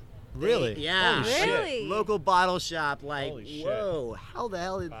Adirondacks. Really? Yeah. Holy shit. Really? Local bottle shop. Like, Holy shit. whoa, how the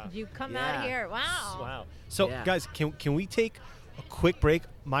hell did? Wow. You come Yeah. out here. Wow. Wow. So, Yeah. guys, can we take a quick break?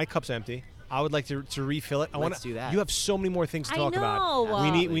 My cup's empty. I would like to refill it. Let's do that. You have so many more things to I talk about.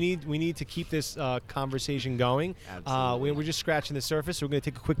 know. We need to keep this conversation going. Absolutely. We're just scratching the surface. So we're going to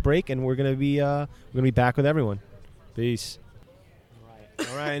take a quick break, and we're going to be back with everyone. Peace.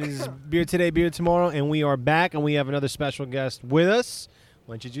 All right. And this is Beer Today, Beer Tomorrow, and we are back, and we have another special guest with us.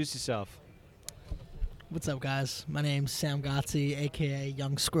 Why don't you introduce yourself? What's up, guys? My name's Sam Gotzi, aka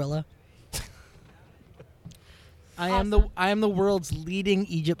Young Skrilla. I am the world's leading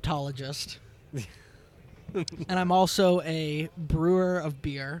Egyptologist, and I'm also a brewer of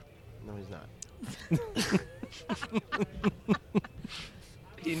beer. No, he's not.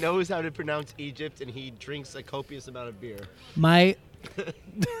 He knows how to pronounce Egypt, and he drinks a copious amount of beer.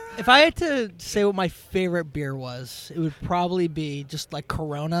 If I had to say what my favorite beer was, it would probably be just like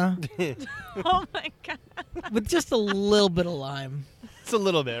Corona Oh my god. with just a little bit of lime. It's a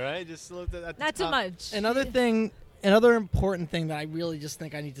little bit, right? Just a little bit at the Not too top. much. Another important thing that I really just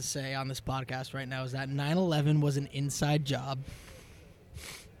think I need to say on this podcast right now is that 9/11 was an inside job.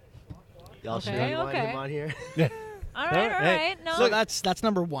 Y'all Okay, sure you want okay. him on here? all right, all Hey, right. No. So that's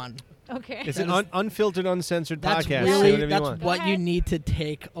number one. okay. It's an unfiltered, uncensored That's podcast. Say really whatever you that's want. what Go you ahead. need to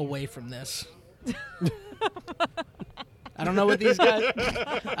take away from this. I don't know what these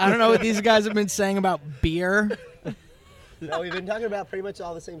guys have been saying about beer. No, we've been talking about pretty much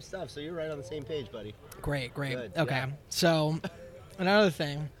all the same stuff, so you're right on the same page, buddy. Great. Good, Okay. yeah. So, another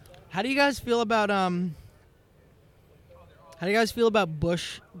thing. How do you guys feel about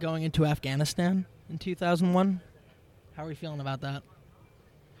Bush going into Afghanistan in 2001? How are we feeling about that?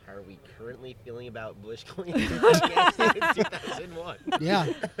 How are we currently feeling about Bush going into Afghanistan in 2001? Yeah.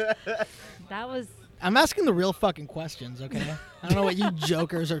 That was I'm asking the real fucking questions, okay? I don't know what you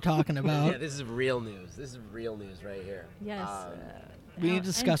jokers are talking about. Yeah, this is real news. This is real news right here. yes. We need to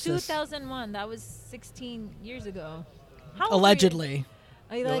discuss in this. 2001. That was 16 years ago. How old were you? Allegedly.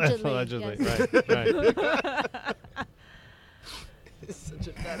 Allegedly. Yes. Right. It's such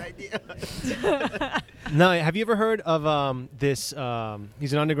a bad idea. No, have you ever heard of this?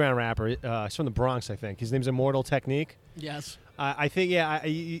 He's an underground rapper. He's from the Bronx, I think. His name's Immortal Technique. Yes. I think, yeah,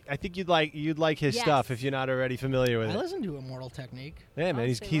 I think you'd like his Yes. stuff if you're not already familiar with I it. listen to Immortal Technique. Yeah, man, I'll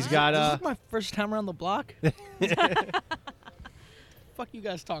he's say he's what? got This is my first time around the block. Fuck you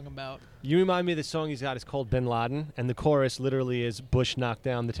guys talking about? You remind me of the song he's got. It's called Bin Laden, and the chorus literally is Bush knocked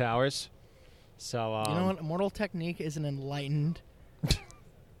down the towers. So You know what? Immortal Technique is an enlightened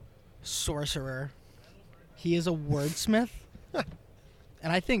sorcerer. He is a wordsmith.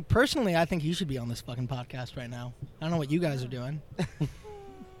 And I think he should be on this fucking podcast right now. I don't know what you guys are doing.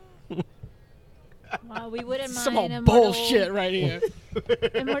 Well, we wouldn't mind Some old Immortal- bullshit right here.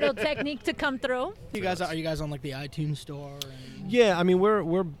 Immortal Technique to come through. Are you guys on like the iTunes store? Yeah, I mean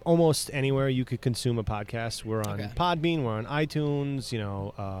we're almost anywhere you could consume a podcast. We're on Okay. Podbean, we're on iTunes,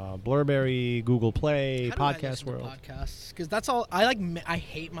 Blurberry, Google Play, How do I Podcast listen to World. podcasts? Because that's all I like. I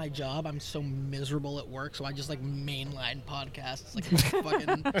hate my job. I'm so miserable at work, so I just like mainline podcasts. Like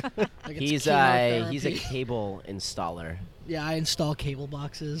fucking. Like He's it's a chemotherapy. cable installer. Yeah, I install cable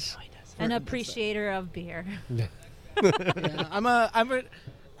boxes. An appreciator of beer. Yeah,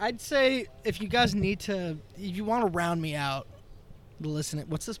 I'd say if you guys if you want to round me out, listen.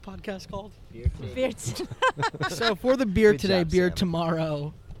 What's this podcast called? Beer So for the beer Good today, job, beer Sam.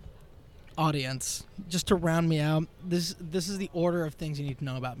 tomorrow audience, just to round me out, this is the order of things you need to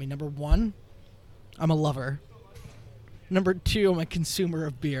know about me. Number 1, I'm a lover. Number 2, I'm a consumer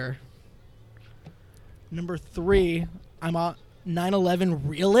of beer. Number 3, I'm a 9/11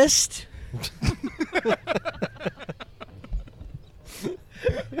 realist.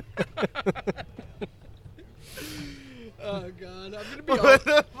 Oh God, I'm gonna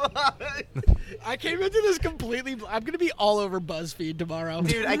be. I came into this completely. I'm gonna be all over BuzzFeed tomorrow,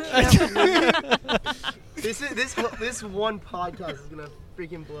 Dude, I can't. This one podcast is gonna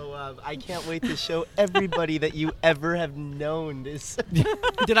freaking blow up. I can't wait to show everybody that you ever have known this.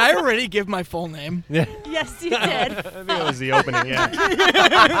 Did I already give my full name? Yeah, Yes, you did. I think it was the opening. Yeah.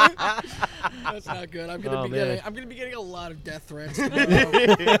 That's not good. I'm gonna Oh, be man. getting a lot of death threats tomorrow.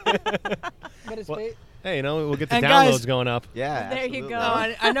 But it's Well, Hey, we'll get the And downloads guys- going up. Yeah. There you absolutely. go.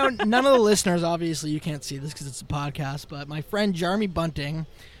 No, I know none of the listeners, obviously, you can't see this because it's a podcast, but my friend Jeremy Bunting,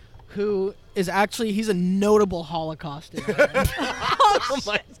 who is actually, he's a notable Holocaust veteran. Oh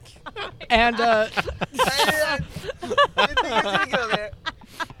my And I didn't think I was gonna go there.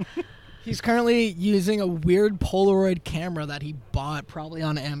 he's currently using a weird Polaroid camera that he bought probably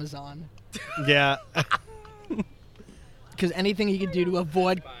on Amazon. Yeah. Because anything he could do to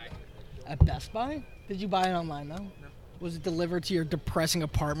avoid... At Best Buy? Did you buy it online, though? No. Was it delivered to your depressing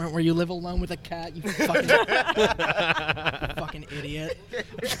apartment where you live alone with a cat? You fucking, fucking idiot.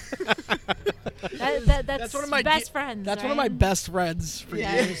 That's one of my best friends. That's right? one of my best friends for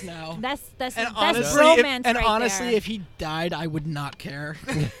Yeah. years now. That's And that's honestly, romance if, right honestly, there. if he died, I would not care.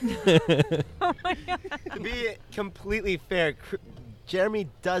 Oh my God. To be completely fair, Jeremy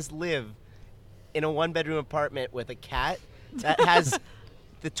does live in a 1-bedroom apartment with a cat that has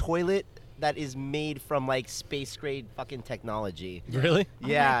the toilet that is made from like space grade fucking technology. Really?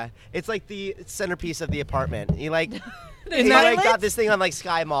 Yeah, it's like the centerpiece of the apartment. He like, Is he that like got this thing on like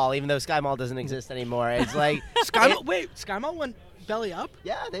Sky Mall, even though Sky Mall doesn't exist anymore. It's like Sky Mall went belly up?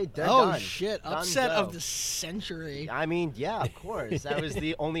 yeah, they're Oh done. shit! Done Upset go. of the century. I mean, yeah, of course. That was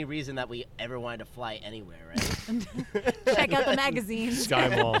the only reason that we ever wanted to fly anywhere, right? Check out the magazines. Sky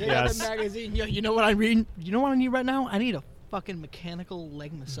Mall. Check out Yes. the magazine. Yo, you know what I read? You know what I need right now? I need a fucking mechanical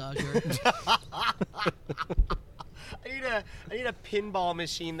leg massager. I need a pinball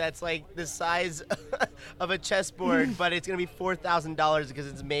machine that's like the size of a chessboard, but it's gonna be $4,000 because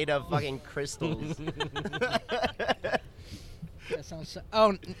it's made of fucking crystals. That sounds so,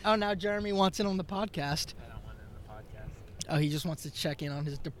 oh, now Jeremy wants in on the podcast. I don't want it in the podcast. Oh, he just wants to check in on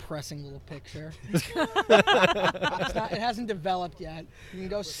his depressing little picture. It hasn't developed yet. You can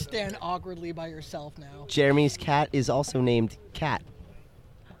go stand awkwardly by yourself now. Jeremy's cat is also named Cat.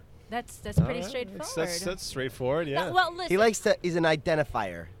 That's pretty All right. straightforward. That's straightforward. Yeah. No, well, listen. He's an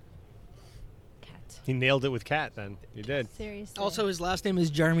identifier. Cat. He nailed it with cat. Then he did. Seriously. Also, his last name is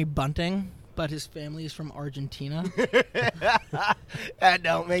Jeremy Bunting, but his family is from Argentina, That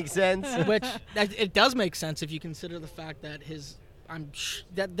don't make sense. which it does make sense if you consider the fact that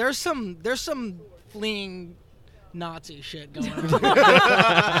that there's some fleeing Nazi shit going on.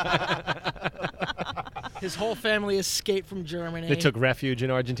 His whole family escaped from Germany. They took refuge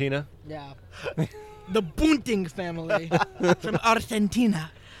in Argentina. Yeah. The Bunting family from Argentina.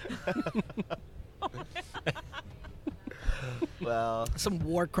 Well, Some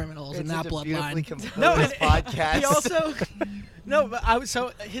war criminals in it's that such a beautifully bloodline. composed podcast. He also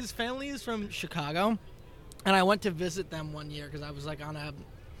so his family is from Chicago, and I went to visit them one year because I was like I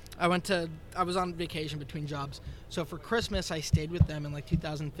was on vacation between jobs. So for Christmas I stayed with them in like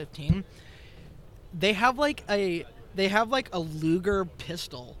 2015. They have like a Luger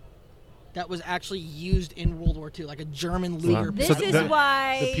pistol that was actually used in World War II, like a German Luger Wow. This pistol. is the-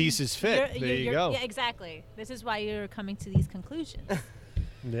 why the pieces fit. There you go. Yeah, exactly. This is why you're coming to these conclusions.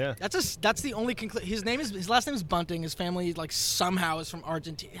 Yeah. That's the only conclusion. His last name is Bunting. His family like somehow is from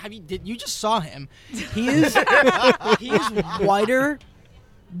Argentina. You just saw him? He is whiter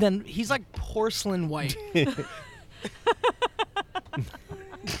than he's like porcelain white.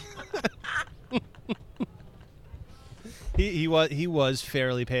 He was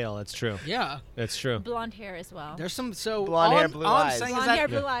fairly pale. That's true. Yeah. That's true. Blonde hair as well. There's some Blonde hair, blue all I'm eyes. saying is Blonde that hair,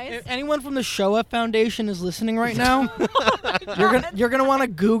 blue eyes. if anyone from the Showa Foundation is listening right now, you're gonna want to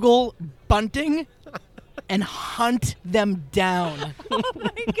Google bunting and hunt them down Oh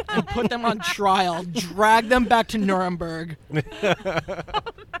my god. and put them on trial. Drag them back to Nuremberg.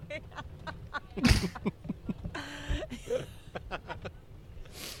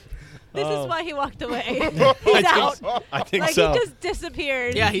 This Oh. is why he walked away. He's out. I think Like so. he just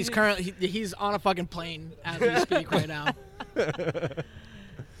disappeared. Yeah, he's currently he's on a fucking plane as we speak right now.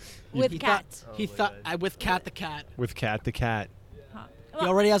 With He Kat. with Cat the cat. With Cat the cat. He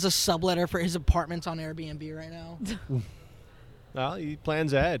already has a subletter for his apartments on Airbnb right now. Well, he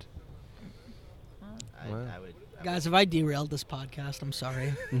plans ahead. I would. Guys, if I derailed this podcast, I'm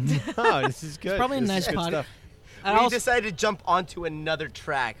sorry. Oh, this is good. probably a This nice is good pod- stuff. And We also, decided to jump onto another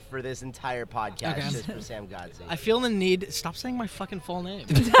track for this entire podcast Okay. just for Sam Godsey. I feel the need. Stop saying my fucking full name.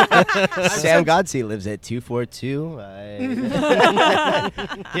 Sam Godsey lives at 242.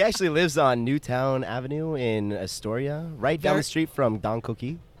 He actually lives on Newtown Avenue in Astoria, right down the street from Don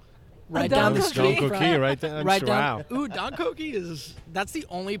Cookie. Right Don down the Cookie. street. Don from- Cookie, right down. Right Wow. down. Ooh, Don Cookie that's the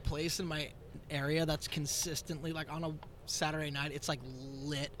only place in my area that's consistently like on a Saturday night. It's like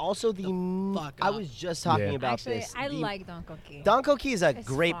lit. Also, fuck I up. was just talking Yeah. about Actually, this. I The- like Don Cookie. Don Cookie is a It's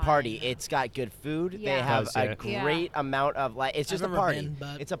great fine. party. It's got good food. They Yeah. have Does, a yeah. great amount of like. It's I've just a never party. been,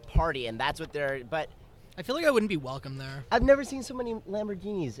 but- It's a party, and that's what they're. But I feel like I wouldn't be welcome there. I've never seen so many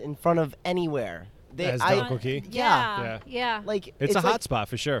Lamborghinis in front of anywhere. As Don Cookie? Yeah. Yeah. Like It's a like, hot spot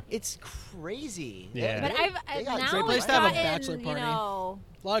for sure. It's crazy. Yeah. But They I've got now great place I've to have a gotten, bachelor you party. know.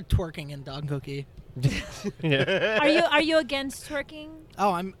 A lot of twerking in Don Cookie. Yeah. Are you against twerking?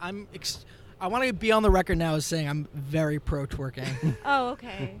 Oh, I want to be on the record now as saying I'm very pro twerking. Oh,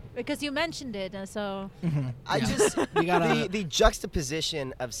 okay. Because you mentioned it, so I Yeah. just We gotta- the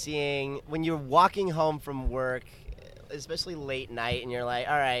juxtaposition of seeing when you're walking home from work, especially late night, and you're like,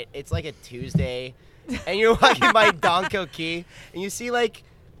 all right, it's like a Tuesday, and you're walking by Don Cookie, and you see like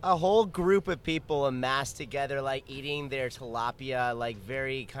a whole group of people amassed together, like eating their tilapia, like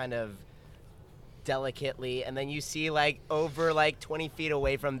very kind of delicately, and then you see like over like 20 feet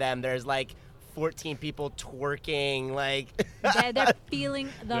away from them, there's like 14 people twerking, like they're feeling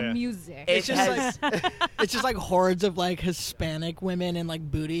the Yeah. music. it It's just has- It's just like hordes of like Hispanic women in like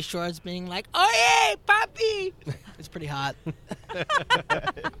booty shorts being like, "Oh yeah, papi!" It's pretty hot.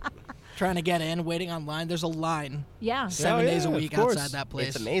 Trying to get in, waiting online. There's a line Yeah. 7 days a yeah, of week course. outside that place.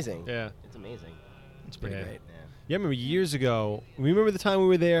 it's amazing. Yeah. It's amazing. It's pretty Yeah. great. Yeah. Yeah, I remember years ago. Remember the time we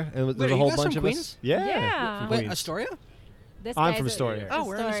were there, and there Wait, was are a you whole guys bunch from of Queens? us. Yeah. Yeah. from Wait, Queens. Astoria? This I'm guy's from Astoria. Oh,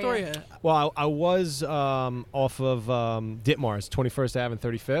 we're in Astoria. Well, I was off of Ditmars, 21st Ave and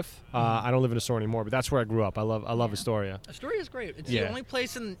 35th. I don't live in Astoria anymore, but that's where I grew up. I love Yeah. Astoria. Astoria is great. It's Yeah. the only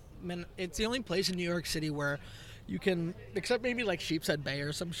place in it's the only place in New York City where you can, except maybe like Sheepshead Bay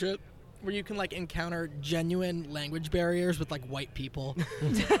or some shit, where you can like encounter genuine language barriers with like white people.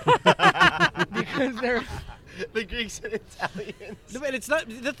 Because they're The Greeks and Italians. no, but it's not.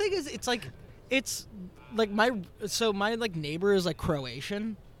 The thing is, it's like my like neighbor is like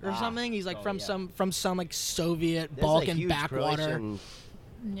Croatian or Ah. something. He's like Oh, from yeah. some like Soviet There's Balkan a huge backwater. Croatian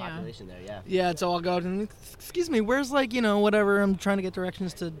Yeah. population there, yeah. Yeah, so I'll go and excuse me, where's like whatever? I'm trying to get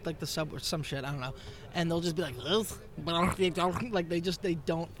directions to like the sub or some shit. I don't know, and they'll just be like, like they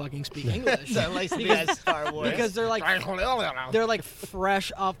don't fucking speak English. So like yeah, Star Wars. Because they're like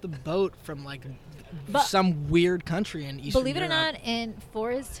fresh off the boat from like But some weird country in Eastern believe it or Europe. not, in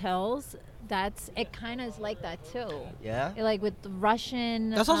Forest Hills, it kind of is like that too. yeah. Like with the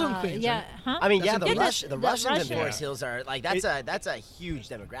Russian. That's also in Queens, Yeah. right? Huh? I mean, That's yeah, a the good- Russians in Russian- Forest Hills are like that's a huge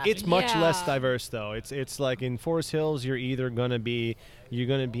demographic. It's much less Yeah. diverse though. It's like in Forest Hills, you're either gonna be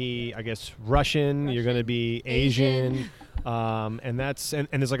I guess Russian. You're gonna be Asian. And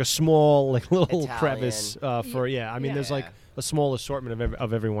there's like a small like little Italian. crevice for I mean, Yeah. there's like a small assortment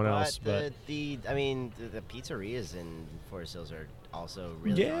of everyone else, but the pizzerias in Forest Hills are also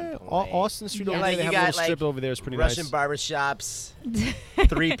really yeah, on point. Austin Street Yeah. over Like, there, they you have a got, little strip like, over there. It's pretty Russian nice. barbershops,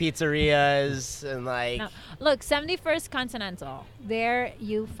 3 pizzerias, and like No. Look, 71st Continental. There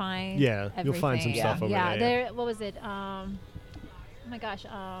you find. Yeah, you'll find some everything. stuff over yeah, there, yeah. What was it? Oh my gosh.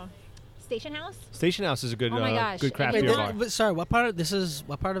 Station House. Station House is a good Oh my gosh. good craft Wait, beer there- bar. But sorry, what part of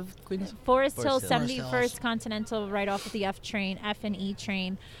Queens? Forest Forest Hills, Hills. 71st Forest Hills. Continental, right off of the F and E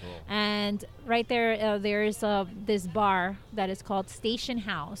train. And right there, there's this bar that is called Station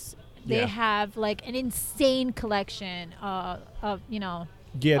House. They Yeah. have like an insane collection of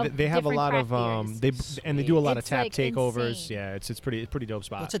Yeah, of they have a different lot of craft beers. they do a lot It's, of tap like, takeovers. insane. Yeah, it's pretty dope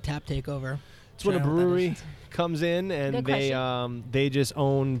spot. What's a tap takeover? It's when a I don't know what that brewery is. comes in and Good they just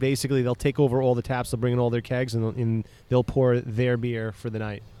own, basically they'll take over all the taps, they'll bring in all their kegs, and they'll pour their beer for the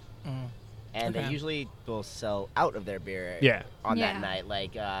night. Mm. And Okay. they usually will sell out of their beer Yeah. on Yeah. that night.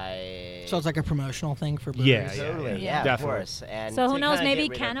 Like, So it's like a promotional thing for breweries. Yeah, totally, yeah. of Definitely. course. And So who to knows? kinda Maybe get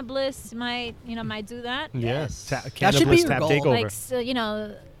rid of- Cannabis might do that. Yes. Yeah. That should be Cannabis your tap goal. takeover.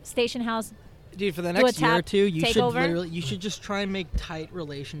 Like Station House. Dude, for the Do a next year or tap two, you should takeover? you should just try and make tight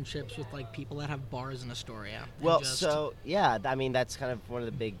relationships with like people that have bars in Astoria. and Well, just- so yeah, I mean that's kind of one of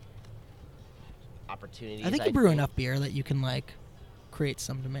the big opportunities. I think you brew enough beer that you can like create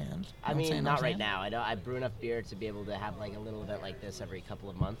some demand. I You know what I'm mean, saying? not right now. I know I brew enough beer to be able to have like a little event like this every couple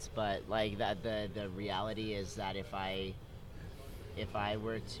of months. But like that, the reality is that if I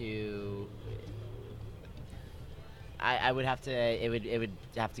were to, I would have to. It would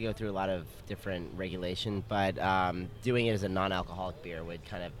have to go through a lot of different regulation. But doing it as a non-alcoholic beer would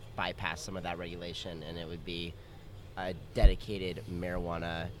kind of bypass some of that regulation, and it would be a dedicated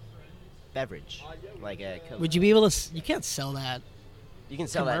marijuana beverage, like a Coke. Would you be able to? You can't sell that You can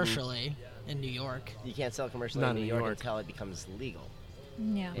sell that. commercially in New York. You can't sell commercially Not in in New New York York. until it becomes legal.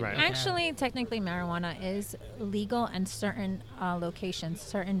 Yeah. Right. Actually, technically, marijuana is legal in certain locations.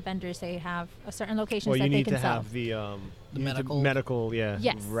 Certain vendors they have certain locations Well, that you they need can to sell. have the The you need to- medical- medical, yeah.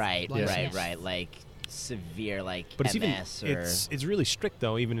 Yes. Right, License. right, Yes. right. Like severe, like But it's MS even or it's really strict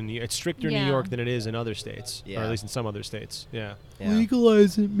though. Even in New it's stricter in Yeah. New York than it is in other states, or Yeah. at least in some other states. Yeah. yeah.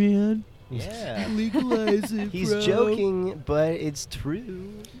 Legalize it, man. Yeah. Legalize it. He's bro. joking, but it's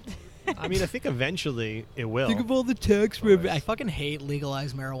true. I mean, I think eventually it will. Think of all the tax revenue. I fucking hate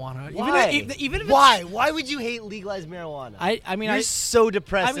legalized marijuana. Why? Even if Why? Why would you hate legalized marijuana? I mean, You're so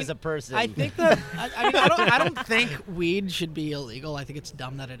depressed I mean, as a person. I think that I mean I don't think weed should be illegal. I think it's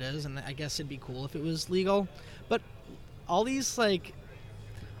dumb that it is, and I guess it'd be cool if it was legal. But all these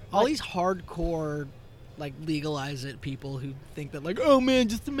these hardcore like legalize it people who think that like, oh man,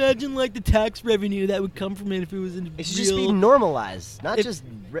 just imagine like the tax revenue that would come from it if it was in it should real. just be normalized, not If- just.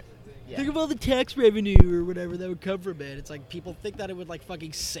 Yeah. Think of all the tax revenue or whatever that would come from it. It's like people think that it would like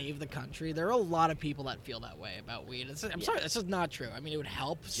fucking save the country. There are a lot of people that feel that way about weed. I'm sorry, that's just not true. I mean, it would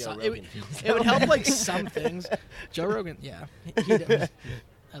help. Joe It Rogan feels would that help way. like some things. Joe Rogan, yeah, he does.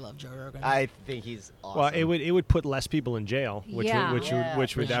 I love Joe Rogan. I think he's awesome. Well, it would put less people in jail, which Yeah. would, Yeah,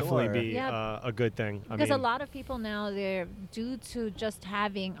 which would for definitely sure. be Yeah. a good thing. I Because mean, a lot of people now, they're due to just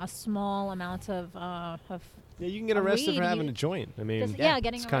having a small amount of yeah, you can get of arrested for weed, having you- a joint. I mean,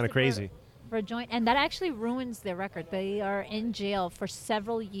 getting it's kind of arrested crazy. for a joint, and that actually ruins their record. They are in jail for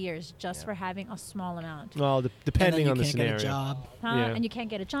several years just Yeah. for having a small amount. Well, And depending then on you the can't scenario. get a job, Huh? Yeah. And you can't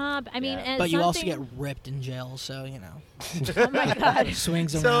get a job. I mean, Yeah. and but you also something- get ripped in jail. So you know, Oh my god.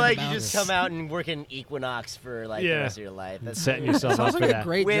 swings and So like you roundabouts. just come out and work in Equinox for like the Yeah. rest of your life. That's Setting yourself up Sounds for like a that.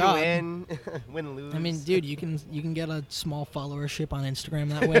 great job. win, win lose. I mean, dude, you can get a small followership on Instagram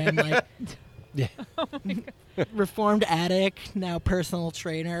that way. And like, Yeah. reformed addict, now personal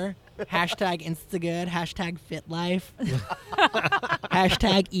trainer. Hashtag Instagood. Hashtag fit life.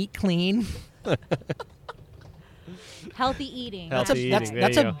 Hashtag eat clean. Healthy eating. Healthy Hashtag- eating. There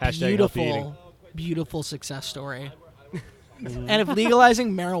That's you a go. Hashtag healthy eating. beautiful, beautiful success story. And if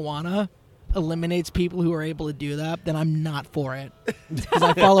legalizing marijuana eliminates people who are able to do that, then I'm not for it. Because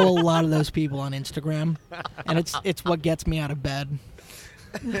I follow a lot of those people on Instagram, and it's what gets me out of bed.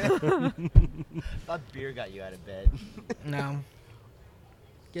 thought beer got you out of bed. No.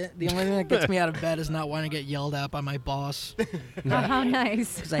 The only thing that gets me out of bed is not wanting to get yelled at by my boss. Oh, how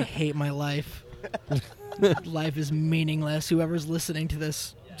nice. Because I hate my life. Life is meaningless. Whoever's listening to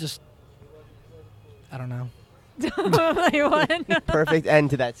this, just, I don't know. Like, what? Perfect end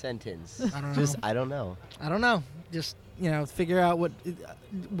to that sentence. I don't Just know. I don't know. I don't know. Just, figure out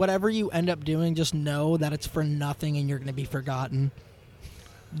whatever you end up doing, just know that it's for nothing and you're going to be forgotten.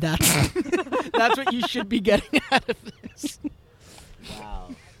 That's what you should be getting out of this. Wow.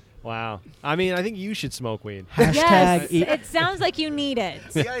 Wow. I mean, I think you should smoke weed. Hashtag Yes, eat. it sounds like you need it.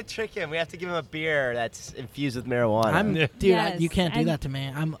 We gotta trick him. We have to give him a beer that's infused with marijuana. Yeah. Dude, Yes, you can't do and- that to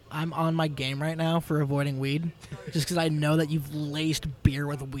me. I'm on my game right now for avoiding weed, just because I know that you've laced beer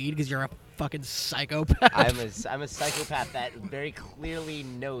with weed because you're a fucking psychopath. I'm a psychopath that very clearly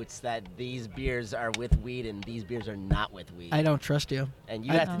notes that these beers are with weed and these beers are not with weed. I don't trust you. And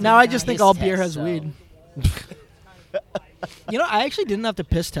you I- have to now take I just a think piss all beer test, has so- weed. I actually didn't have to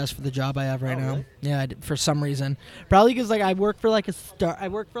piss test for the job I have right now. Really? Yeah, I did, for some reason. Probably because like I work for like a star. I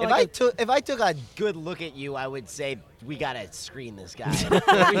work for like If I took a good look at you, I would say we gotta screen this guy.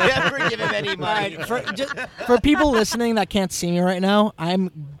 We never give him any money. for people listening that can't see me right now,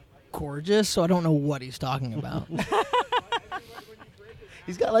 I'm gorgeous, so I don't know what he's talking about.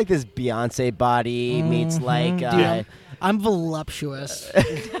 He's got like this Beyonce body meets like. Dude, I'm voluptuous.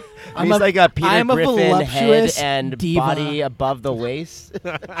 He's like a Peter Griffin head voluptuous and diva. body above the waist.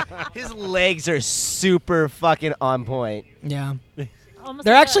 His legs are super fucking on point. Yeah. Almost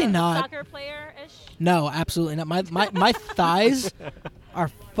They're like actually a not. soccer player-ish. No, absolutely not. My thighs are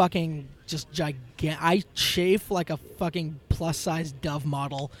fucking just gigantic. I chafe like a fucking plus-size Dove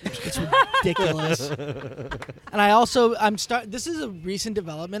model. It's ridiculous. And this is a recent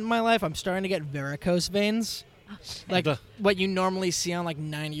development in my life. I'm starting to get varicose veins. Like what you normally see on like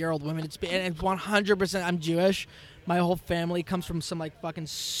 90-year-old women. It's 100%. I'm Jewish. My whole family comes from some like fucking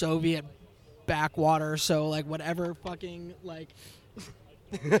Soviet backwater. So like whatever fucking like.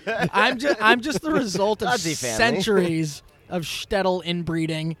 I'm just the result of Nazi family. centuries of shtetl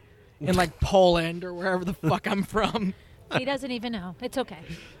inbreeding in like Poland or wherever the fuck I'm from. He doesn't even know. It's okay.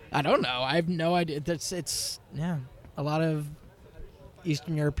 I don't know. I have no idea. A lot of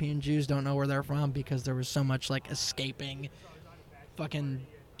Eastern European Jews don't know where they're from because there was so much like escaping fucking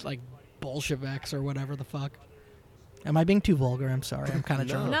like Bolsheviks or whatever the fuck. Am I being too vulgar? I'm sorry. I'm kind of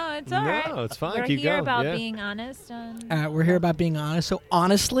drunk. No, it's all right. No, it's fine. We're Keep here going. about Yeah. being honest. And We're here about being honest. So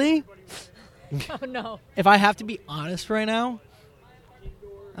honestly, oh no. if I have to be honest right now,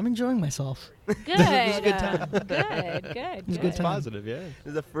 I'm enjoying myself. Good. This is a good time. Good. It's a good time. Positive, yeah. This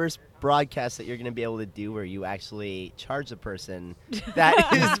is the first broadcast that you're going to be able to do where you actually charge the person that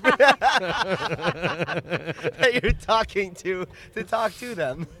is that you're talking to talk to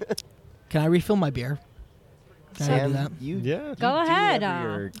them. Can I refill my beer? Can I do that? Yeah. Go ahead.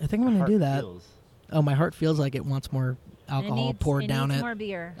 I think I'm going to do that. Oh, my heart feels like it wants more alcohol poured down needs it. more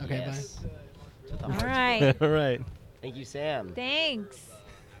beer. Okay, Yes. All right. All right. Thank you, Sam. Thanks.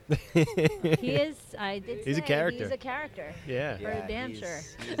 He is. I did. He's a say character. He's a character. Yeah. For damn sure.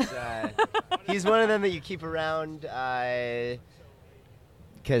 He's one of them that you keep around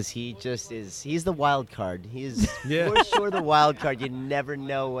because he just is. He's the wild card. He's Yeah. for sure the wild card. You never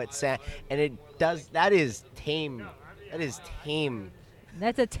know what Sam. And that is tame. That is tame.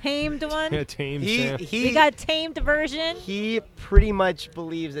 That's a tamed one. Yeah, tame Sam. We got tamed version. He pretty much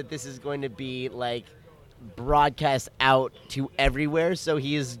believes that this is going to be like broadcast out to everywhere, so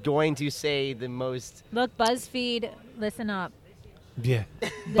he is going to say the most. Look, BuzzFeed, listen up. Yeah.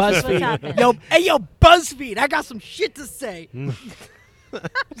 This is what's happening. Yo, BuzzFeed, I got some shit to say.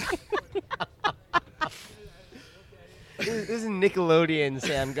 This is Nickelodeon,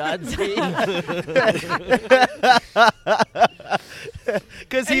 Sam Godspeed.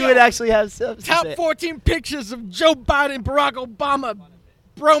 Because he would actually have stuff to Top say. 14 pictures of Joe Biden and Barack Obama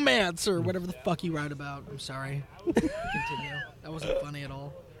bromance or whatever the fuck you write about. I'm sorry. Continue. That wasn't funny at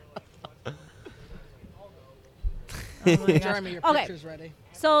all. Oh my gosh. Jeremy, your Okay. picture's ready.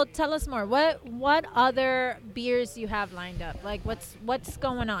 So tell us more. What other beers you have lined up? Like what's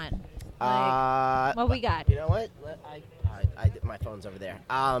going on? Like, what we got? You know what? My phone's over there.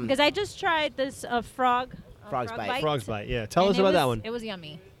 Because I just tried this frog. Frog's Bite. Frog's Bite. Yeah. Tell and us about that one. It was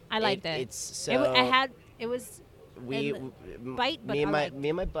yummy. I liked it. It's so. It was we bite, but me and I me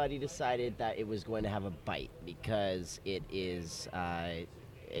and my buddy decided that it was going to have a bite because it is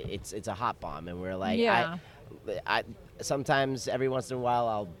it's a hot bomb, and we're like, yeah. I sometimes every once in a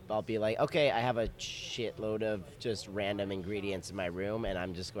while I'll be like, okay, I have a shitload of just random ingredients in my room, and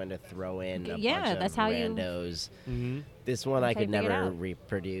I'm just going to throw in a bunch that's of how randos. Mm-hmm. This one I That's how could you figure it never out.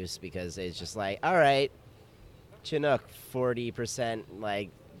 reproduce because it's just like, all right, Chinook 40%, like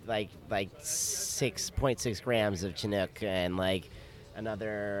 6.6 grams of Chinook, and like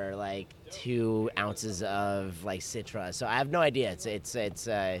another like 2 ounces of like Citra. So I have no idea.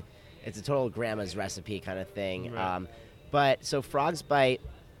 It's a total grandma's recipe kind of thing. Right. But so Frog's Bite,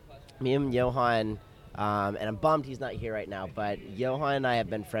 me and Johan, and I'm bummed he's not here right now, but Johan and I have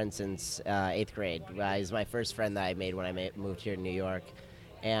been friends since 8th grade. He's my first friend that I made when I moved here to New York.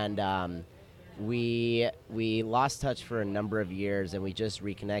 And we lost touch for a number of years, and we just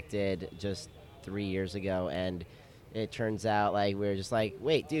reconnected just 3 years ago. And it turns out like we were just like,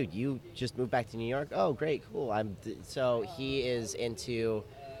 wait, dude, you just moved back to New York? Oh, great, cool. So he is into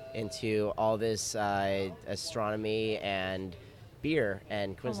all this astronomy and beer,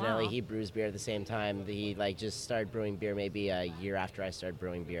 and coincidentally, wow. he brews beer at the same time. He like just started brewing beer maybe a year after I started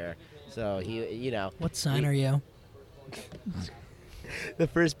brewing beer. So he, What sign are you? the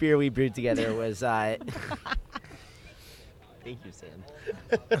first beer we brewed together was. Thank you, Sam.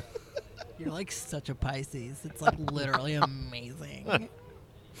 You're like such a Pisces. It's like literally amazing.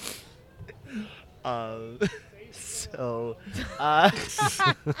 So, Are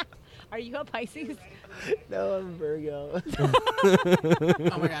you a Pisces? no, I'm Virgo.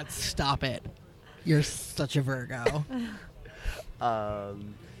 Oh my God, stop it. You're such a Virgo.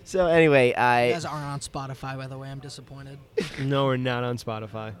 So anyway, You guys aren't on Spotify, by the way. I'm disappointed. No, we're not on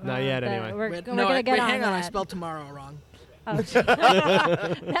Spotify. Not yet, anyway. We're gonna get on hang on. I that. spelled tomorrow wrong. Oh,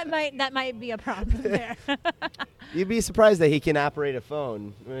 that might be a problem there. You'd be surprised that he can operate a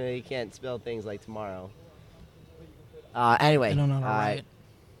phone. He can't spell things like tomorrow. Anyway, I don't know how to write.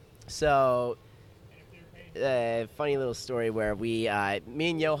 So, funny little story where me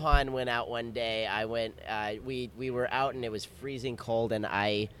and Johan went out one day. We were out and it was freezing cold, and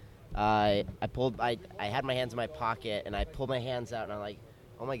I had my hands in my pocket and I pulled my hands out and I'm like,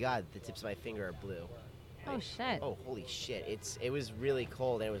 oh my God, the tips of my finger are blue. Oh shit. Oh, holy shit. It was really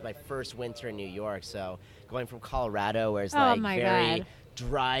cold, and it was my first winter in New York, so going from Colorado where it's like very God.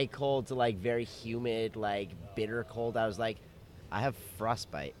 dry cold to like very humid, like bitter cold, I was like, I have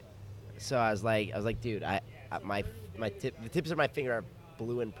frostbite. So I was like, dude, the tips of my finger are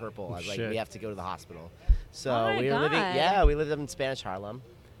blue and purple. I was like, we have to go to the hospital. So Oh my we were God. we lived up in Spanish Harlem.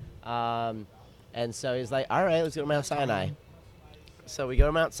 And so he's like, all right, let's go to Mount Sinai. So we go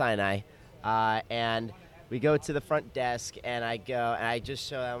to Mount Sinai, and we go to the front desk, and I just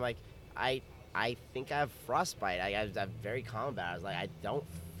show them, I'm like, I think I have frostbite. I'm very calm about it. I was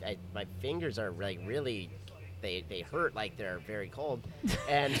like, my fingers are like really, they hurt, like they're very cold.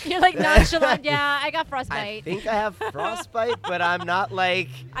 And You're like nonchalant. Yeah, I got I frostbite. think I have frostbite, but I'm not like,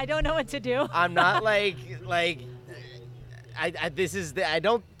 I don't know what to do. I'm not like I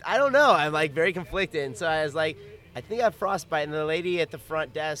don't know. I'm like very conflicted. And so I was like, I think I have frostbite. And the lady at the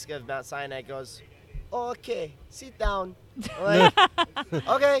front desk of Mount Sinai goes, oh, okay, sit down. I'm like,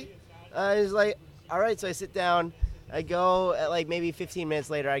 okay. I was like, all right. So I sit down. I go at like maybe 15 minutes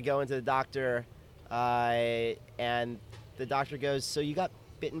later. I go into the doctor, and the doctor goes, so you got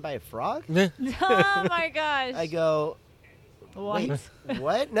bitten by a frog? Oh my gosh. I go, What? wait,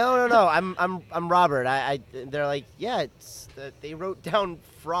 what? No. I'm Robert. They're like, yeah, they wrote down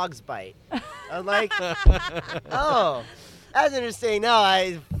frog's bite. I'm like, oh, that's interesting.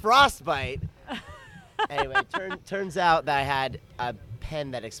 No, frostbite. Anyway, turns out that I had a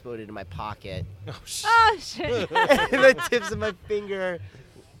pen that exploded in my pocket. Oh, shit. Oh shit. The tips of my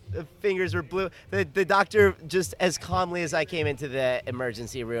fingers were blue. The doctor, just as calmly as I came into the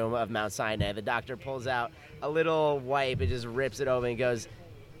emergency room of Mount Sinai, the doctor pulls out a little wipe and just rips it open and goes,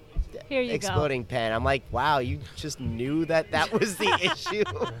 Here you exploding pen. I'm like, wow, you just knew that was the issue.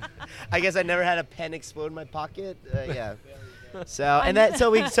 I guess I never had a pen explode in my pocket. Yeah. So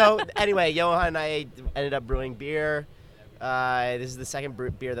anyway, Johan and I ended up brewing beer. This is the second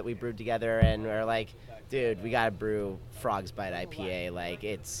beer that we brewed together, and we're like, dude, we gotta brew Frog's Bite IPA. Like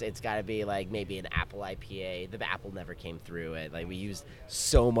it's gotta be like maybe an apple IPA. The apple never came through it. Like we used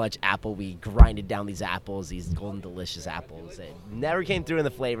so much apple, we grinded down these apples, these golden delicious apples. It never came through in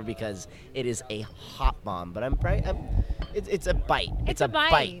the flavor because it is a hot bomb. But it's a bite. It's a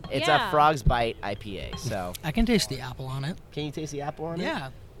bite, It's yeah. a Frog's Bite IPA. So I can taste the apple on it. can you taste the apple on it? Yeah.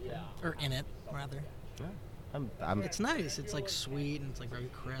 Or in it, rather. I'm It's nice. It's like sweet and it's like very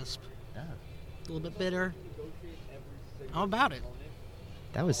crisp. yeah. A little bit bitter. How about it?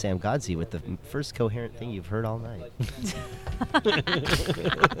 That was Sam Godsey with the first coherent thing you've heard all night.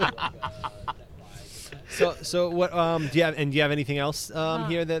 So what? Do you have anything else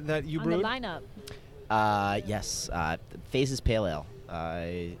here that you On brewed? the lineup. Yes, Phases Pale Ale.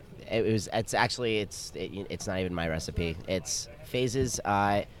 It's not even my recipe. It's Phases.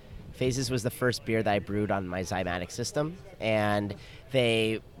 Phases was the first beer that I brewed on my Zymatic system, and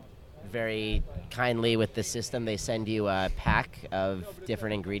they very kindly with the system they send you a pack of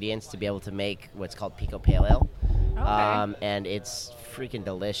different ingredients to be able to make what's called Pico Pale Ale. Okay. And it's freaking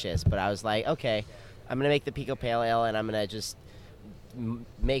delicious. But I was like, okay, I'm gonna make the Pico Pale Ale, and I'm gonna just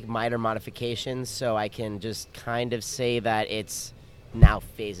make minor modifications so I can just kind of say that it's now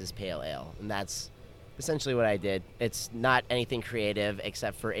Phases Pale Ale, and that's essentially what I did. It's not anything creative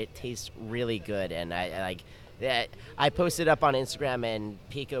except for it tastes really good, and I posted up on Instagram, and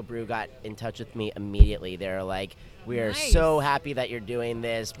Pico Brew got in touch with me immediately. They're like, we are Nice. so happy that you're doing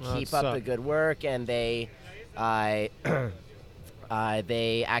this. Oh, Keep that's up up. the good work. And they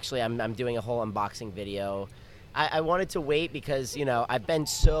actually, I'm doing a whole unboxing video. I wanted to wait because, I've been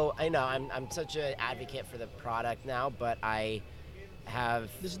I'm such an advocate for the product now, but I have...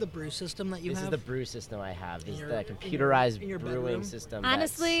 This is the brew system that you This have? is the brew system I have. This is In the your- computerized in your brewing bedroom? system.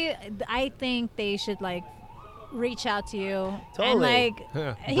 Honestly, I think they should reach out to you Totally.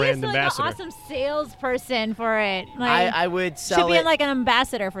 and he's Brand an ambassador. awesome salesperson for it. I would should sell be it. an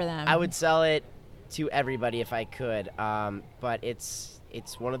ambassador for them. I would sell it to everybody if I could, but it's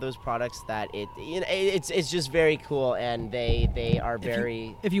one of those products that it's just very cool, and they are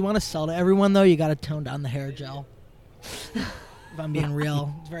very. If you want to sell to everyone, though, you got to tone down the hair gel. If I'm being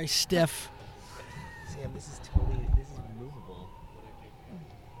real, it's very stiff. Sam, this is movable.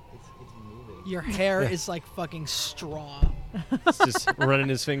 It's moving. Your hair is like fucking straw. He's just running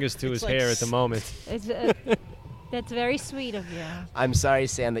his fingers through his like hair at the moment. It's, that's very sweet of you. I'm sorry,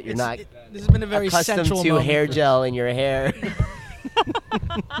 Sam, that you're not This has been a very accustomed sensual to moment. hair gel in your hair.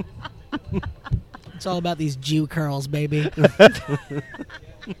 It's all about these Jew curls, baby.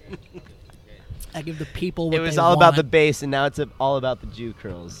 I give the people what It was they all about want. the bass, and now it's all about the Jew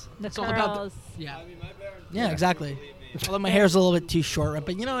curls. The It's all about curls. Yeah, exactly. Although my hair's a little bit too short,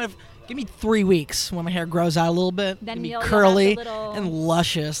 but you know, give me 3 weeks when my hair grows out a little bit, Then it'll be you'll have curly the little- and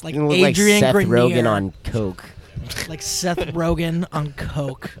luscious, like You look Adrian like Seth Grenier, Rogen on coke. like Seth Rogen on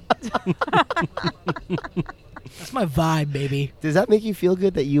coke. That's my vibe, baby. Does that make you feel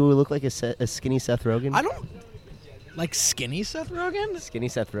good that you look like a skinny Seth Rogen? I don't like skinny Seth Rogen. Skinny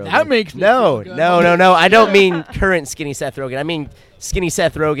Seth Rogen. That makes me no, feel good. no. I don't mean current skinny Seth Rogen. I mean skinny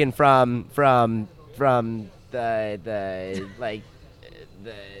Seth Rogen from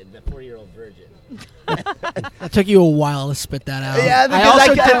the 4-year-old virgin. That took you a while to spit that out. Yeah, I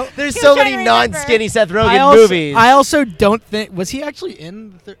also because don't- there's He so was trying many to remember. non-skinny Seth Rogen I also, movies. I also don't think was he actually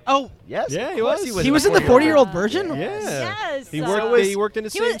in the yes, Yeah, of he course was. he was in the 40-year-old virgin? Yeah. Yes. He So- worked. was- He worked in the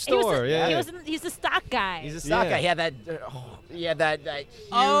same store. Yeah. He's the stock guy. He's a stock Yeah. guy. He had that. That huge.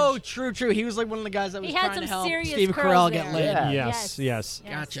 Oh, true. He was like one of the guys that was He had trying to some help serious Steve curls Carell there. get laid. Yeah. Yes.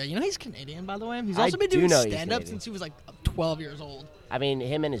 Gotcha. You know he's Canadian, by the way. He's I also been do doing know he's stand-up Canadian. since he was like 12 years old. I mean,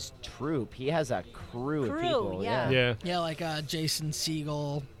 him and his troupe. He has a crew of Crew, people. yeah. Yeah. Yeah, like Jason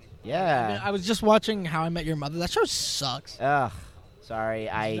Segel. Yeah. I was just watching How I Met Your Mother. That show sucks. Ugh. Sorry.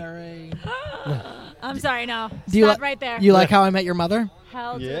 Very... I'm sorry, no. Do you Stop li- right there. You like How I Met Your Mother?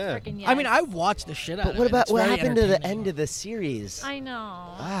 Hell to the Yeah. frickin' yes. I mean, I watched the shit out But of what it. about It's what very happened to the entertaining. end of the series? I know.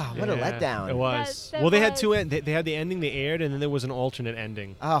 Wow, what a Yeah, letdown. It was. That Well, they had was- two. They had the ending they aired, and then there was an alternate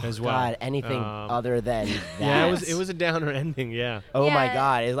ending Oh as well. God, anything other than that. Yeah, it was a downer ending. Yeah. Oh my Yeah.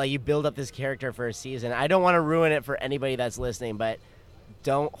 God! It's like you build up this character for a season. I don't want to ruin it for anybody that's listening, but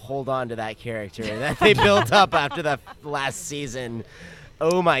don't hold on to that character that they built up after the last season.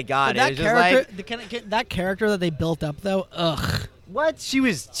 Oh my God! But It that was just like character, that character that they built up, though, ugh. what? She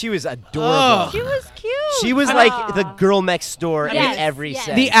was adorable. Ugh. She was cute. She was like the girl next door Yes, in every yes.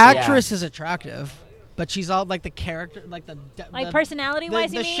 sense. The Yeah. actress is attractive, but she's all like the character, like the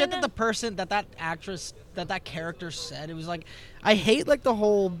personality-wise, the you shit mean? that that character said. It was like, I hate like the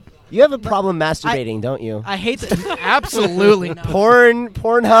whole. You have a problem masturbating, don't you? I hate the, absolutely not.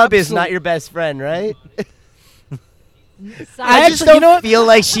 Pornhub is not your best friend, right? Sorry. I I just actually- you don't know what? feel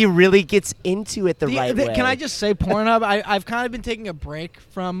like she really gets into it the right way. Can I just say Pornhub? I've kind of been taking a break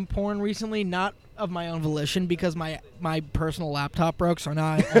from porn recently, not of my own volition, because my personal laptop broke, so now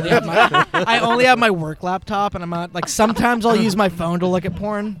I only have my work laptop, and I'm not like sometimes I'll use my phone to look at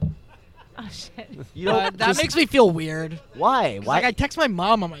porn. Oh, shit. You don't That makes me feel weird. Why? Why? Like I text my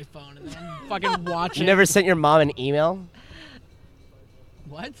mom on my phone and then I'm fucking watching. You never sent your mom an email?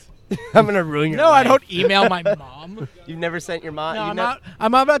 What? I'm gonna ruin your No, I life. don't email my mom. You've never sent your mom? No, you've I'm nev- not.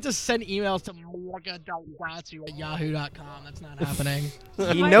 I'm about to send emails to yahoo.com. That's not happening.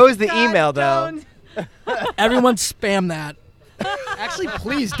 He knows the email though. Everyone spam that. Actually,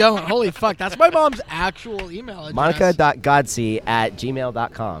 please don't. Holy fuck, that's my mom's actual email address.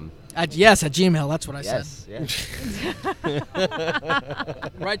 Monica.godsey@gmail.com. Yes, at Gmail. That's what I Yes. Yes. said.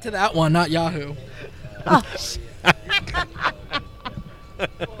 Right to that one, not Yahoo.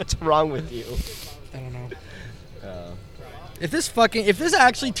 What's wrong with you? I don't know. If this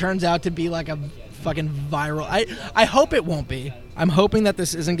actually turns out to be like a fucking viral, I hope it won't be. I'm hoping that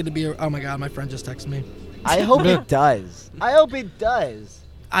this isn't going to be. Oh my god, my friend just texted me. I hope it does. I hope it does.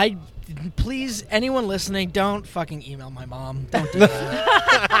 Please, anyone listening, don't fucking email my mom. Don't do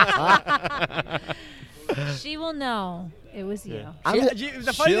that. She will know it was you.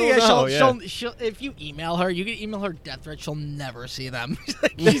 The funny thing is, She'll know, she'll if you email her, you can email her death threats. She'll never see them.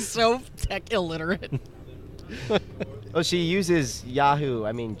 She's so tech illiterate. Oh, she uses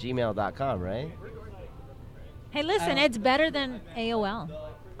gmail.com, right? Hey, listen, it's better than AOL.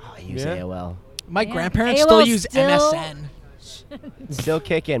 Oh, I use Yeah. AOL. My Yeah. grandparents AOL still use still- MSN. Still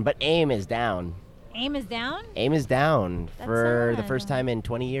kicking, but AIM is down. AIM is down? AIM is down That's for the sad. first time in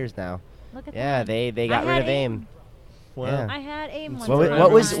 20 years now. Look at Yeah, that. they got I rid had of AIM. Wow. Yeah. I had AIM once. What, wa- upon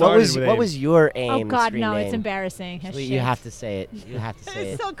what a was time. what was Started with what AIM. was your AIM? Oh God, screen no! name? It's embarrassing. As Please, shit. you have to say it. You have to say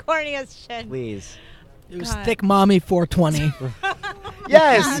it. It's so corny as shit. Please. It was God. Thick Mommy 420.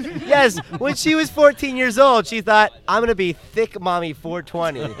 Yes, yes. When she was 14 years old, she thought, I'm going to be Thick Mommy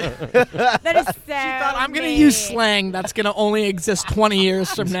 420. That is so. She thought, I'm going to use slang that's going to only exist 20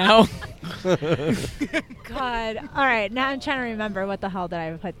 years from now. God. All right, now I'm trying to remember what the hell did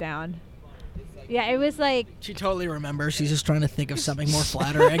I put down. Yeah, it was like... She totally remembers. She's just trying to think of something more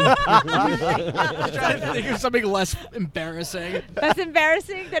flattering. She's trying to think of something less embarrassing. That's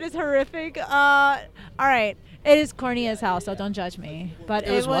embarrassing. That is horrific. All right. It is corny as hell, so don't judge me. But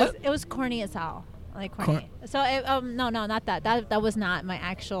It was what? It was corny as hell. Like corny. No, not that. That was not my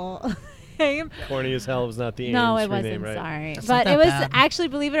actual name. Corny as hell was not the No, Ames it wasn't. name, right? Sorry, That's but not it that was bad. actually,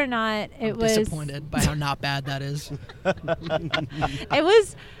 believe it or not, it I'm was disappointed by how not bad that is. It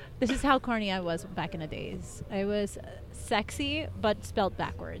was. This is how corny I was back in the days. I was sexy, but spelled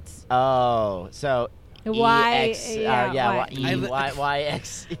backwards. Oh, so Y-X.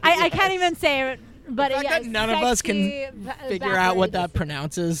 Y-X. I can't even say it. But The fact yeah, that none of us can sexy figure out what that backwards.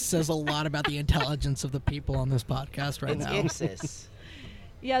 pronounces says a lot about the intelligence of the people on this podcast right It's now. Ixis.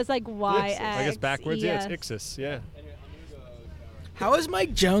 Yeah, it's like Y-X. I guess backwards. yes. Yeah, it's Ixis. Yeah. How is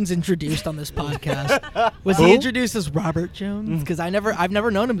Mike Jones introduced on this podcast? Was Who? he introduced as Robert Jones? Because I've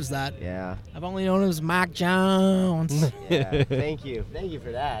never known him as that. Yeah. I've only known him as Mike Jones. Yeah. Thank you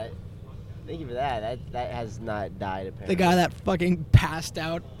for that. Thank you for that. That has not died apparently. The guy that fucking passed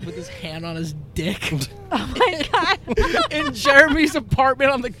out with his hand on his dick Oh my god. in Jeremy's apartment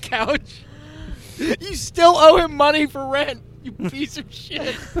on the couch. You still owe him money for rent, you piece of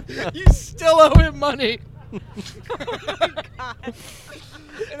shit. You still owe him money.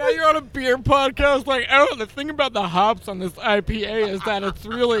 And now you're on a beer podcast like, oh, the thing about the hops on this IPA is that it's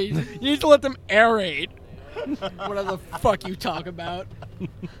really, you need to let them aerate. Whatever the fuck you talk about.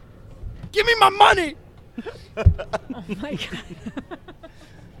 Give me my money! Oh my god.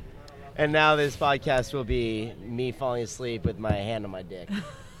 And now this podcast will be me falling asleep with my hand on my dick.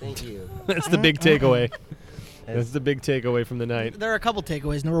 Thank you. That's the big takeaway. That's the big takeaway from the night. There are a couple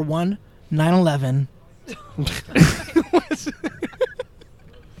takeaways. Number one, 9/11.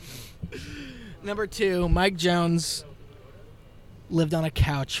 Number two, Mike Jones lived on a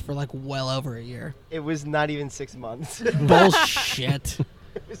couch for like well over a year. It was not even 6 months. Bullshit.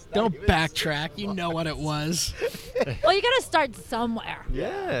 It was not Don't even backtrack. You know what it was. Well, you gotta start somewhere.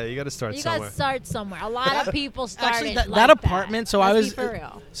 Yeah, you got to start You somewhere. gotta start somewhere. A lot of people started Actually, like that apartment. So I Let's was be for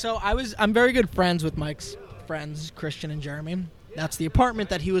real. I'm very good friends with Mike's friends, Christian and Jeremy. That's the apartment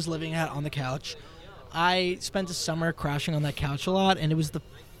that he was living at on the couch. I spent a summer crashing on that couch a lot, and it was the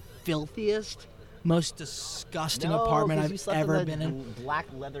filthiest, most disgusting apartment 'cause you I've slept ever on the been in. Black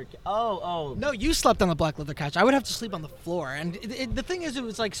leather. Oh. No, you slept on the black leather couch. I would have to sleep on the floor. And the thing is, it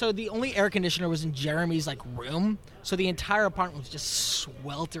was like, so the only air conditioner was in Jeremy's like room, so the entire apartment was just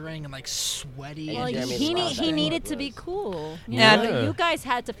sweltering and like sweaty. And Well, and Jeremy he lost that needed one to be was- cool. You Yeah. know, you guys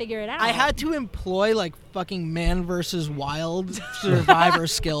had to figure it out. I had to employ like fucking man versus wild survivor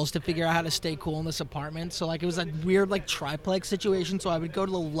skills to figure out how to stay cool in this apartment. So like it was a weird like triplex situation. So I would go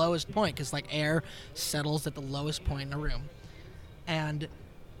to the lowest point because like air settles at the lowest point in a room, and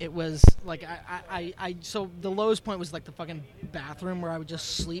it was like I so the lowest point was like the fucking bathroom where I would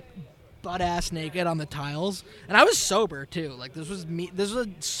just sleep butt ass naked on the tiles, and I was sober too. Like this was a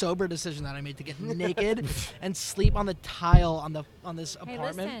sober decision that I made to get naked and sleep on the tile on this Hey,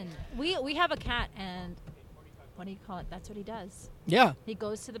 apartment. listen. We have a cat, and what do you call it? That's what he does. Yeah, He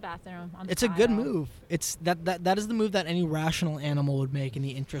goes to the bathroom on the it's a good tile. move. It's that is the move that any rational animal would make in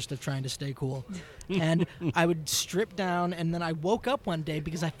the interest of trying to stay cool. And I would strip down, and then I woke up one day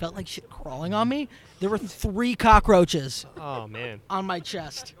because I felt like shit crawling on me. There were 3 cockroaches Oh man. on my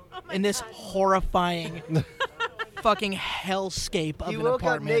chest in this horrifying fucking hellscape of You an woke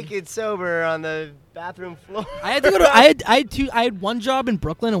apartment. up naked, sober on the bathroom floor. I had to go to. I had one job in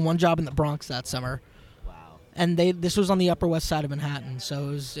Brooklyn and one job in the Bronx that summer, Wow. and this was on the Upper West Side of Manhattan, so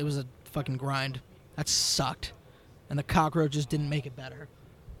it was a fucking grind. That sucked, and the cockroaches didn't make it better.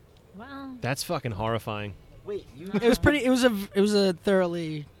 Well, That's fucking horrifying. Wait, you. It was pretty. It was a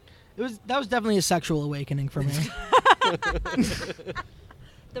thoroughly. That was definitely a sexual awakening for me.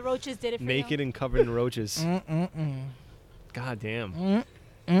 the roaches did it for Naked you. and covered in roaches. Mm-mm-mm. God damn.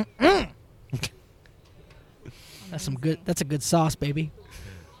 That's some good. That's a good sauce, baby.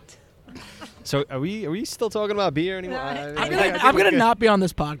 So are we still talking about beer anymore? No, I I'm think I'm we're gonna good. not be on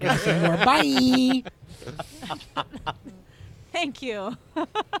this podcast anymore. Bye. Thank you. That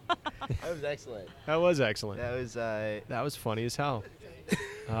was excellent. That was excellent. That was. That was funny as hell.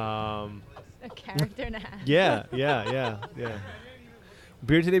 A character and a half. Yeah.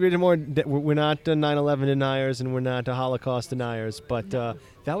 Beer today, beer tomorrow. We're not 9/11 deniers and we're not Holocaust deniers, but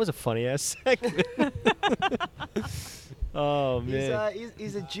that was a funny ass segment. Oh man.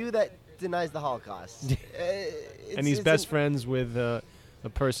 He's a Jew that denies the Holocaust. And he's best friends with a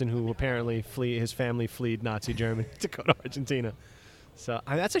person who apparently his family fled Nazi Germany to go to Argentina. So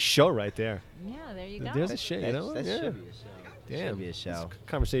that's a show right there. Yeah, there you go. There's a show, you know? That Yeah. should be a show. Damn. Should be a show. It's a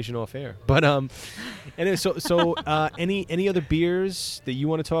conversation off air. But anyway, so any other beers that you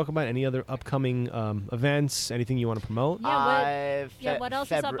want to talk about? Any other upcoming events? Anything you want to promote? Yeah, what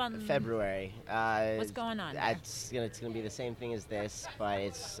else is up on February? What's going on there? It's gonna be the same thing as this, but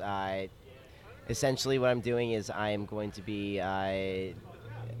it's essentially what I'm doing is I am going to be I'm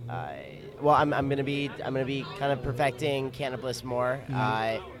gonna be kind of perfecting Cannabliss more.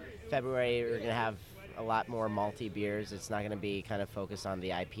 February we're gonna have a lot more malty beers. It's not gonna be kind of focused on the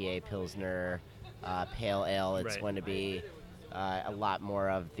IPA, Pilsner, Pale Ale. It's going to be a lot more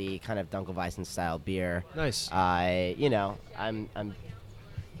of the kind of Dunkelweizen style beer. Nice. I'm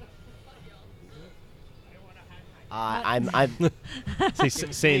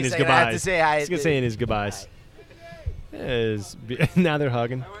saying his I have goodbyes. to say hi. He's gonna saying his goodbyes. Now they're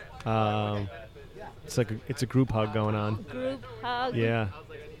hugging. It's a group hug going on. Group hug. Yeah.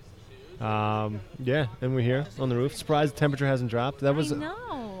 Yeah, and we're here on the roof. Surprised the temperature hasn't dropped. That was I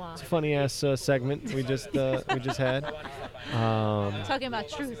know. it's a funny ass segment we just had. Talking about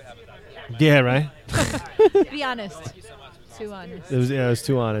truth. Yeah, right. Be honest. Too honest. It was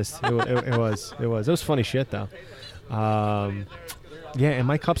too honest. It was. It was funny shit though. Yeah, and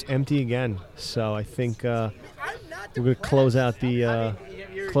my cup's empty again. So I think we're gonna close out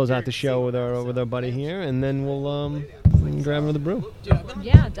the show with our buddy here, and then we'll grab another brew.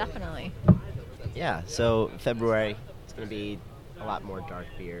 Yeah, definitely. Yeah, so February, it's going to be a lot more dark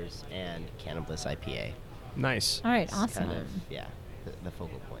beers and Cannabliss IPA. Nice. All right, It's awesome. kind of, the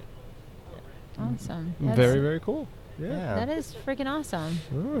focal point. Awesome. Very, very cool. Yeah. That is freaking awesome.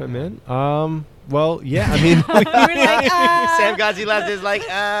 All right, man. Well, yeah. I mean, We were like, Sam Ghazi left is like,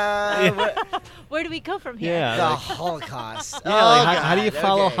 where do we go from here? Yeah. the like- Holocaust. Yeah, like, how do you God,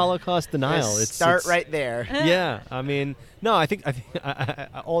 follow okay. Holocaust denial? Let's start right there. Yeah, I mean, no, I think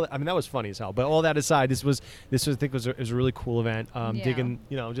that was funny as hell. But all that aside, this was I think was a really cool event. Yeah. Digging,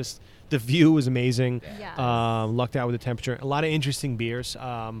 just the view was amazing. Yes. Lucked out with the temperature. A lot of interesting beers.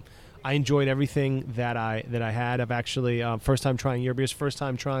 I enjoyed everything that I had. I've actually first time trying your beers, first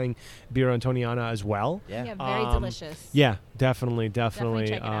time trying Beer Antoniana as well. Yeah. Yeah, very delicious. Yeah, definitely. check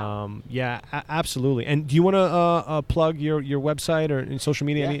it out. Yeah, absolutely. And do you want to plug your website or in social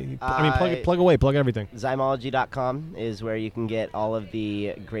media? Yeah. Plug away, plug everything. Zymology.com is where you can get all of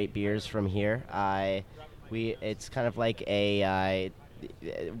the great beers from here. It's kind of like a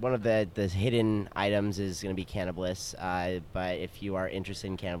one of the hidden items is going to be Cannabliss, but if you are interested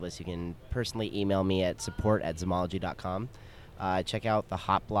in Cannabliss, you can personally email me at support@zymology.com. Check out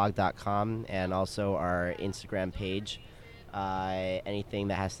thehotblog.com and also our Instagram page. Anything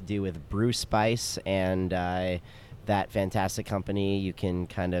that has to do with brew spice and that fantastic company you can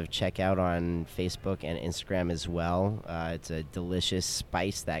kind of check out on Facebook and Instagram as well. It's a delicious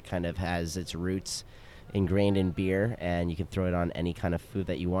spice that kind of has its roots ingrained in beer, and you can throw it on any kind of food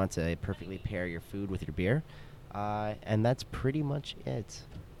that you want to perfectly pair your food with your beer. And that's pretty much it.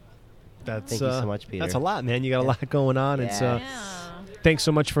 Thank you so much, Peter. That's a lot, man. You got a lot going on. Yeah. It's Yeah. thanks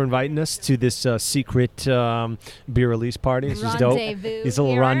so much for inviting us to this secret beer release party. This was dope. Rendezvous This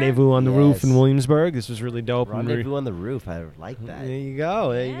little here. rendezvous on the roof in Yes. Williamsburg. This was really dope. and Rendezvous on the roof. I like that. There you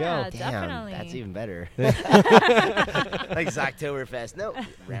go. There you Yeah, go. Damn, definitely. that's even better. Like Zocktoberfest. No,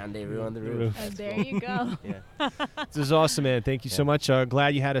 rendezvous on the roof. There you go. Yeah, This is awesome, man. Thank you so much.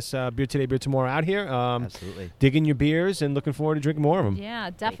 Glad you had us Beer Today, Beer Tomorrow out here. absolutely. Digging your beers and looking forward to drinking more of them.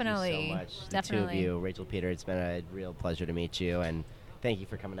 Yeah, definitely. Thank you so much, the Definitely. two of you, Rachel, Peter. It's been a real pleasure to meet you, and thank you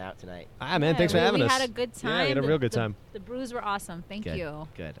for coming out tonight. Ah, man, Yeah, thanks for having we us. had a good time. Yeah, we had a real good time. The brews were awesome. Thank Good. you.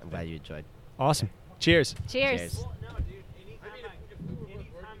 Good. I'm glad you enjoyed. Awesome. Cheers. Cheers. Cheers.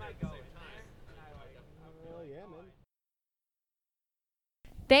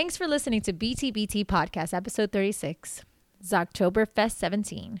 Thanks for listening to BTBT Podcast, episode 36, Zocktoberfest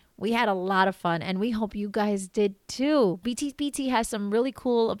 17. We had a lot of fun, and we hope you guys did too. BTBT has some really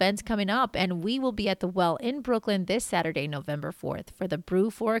cool events coming up, and we will be at the Well in Brooklyn this Saturday, November 4th, for the Brew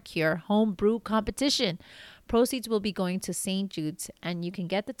for a Cure home brew competition. Proceeds will be going to St. Jude's, and you can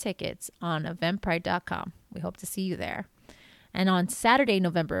get the tickets on eventbrite.com. We hope to see you there. And on Saturday,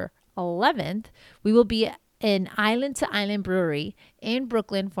 November 11th, we will be in Island to Island Brewery in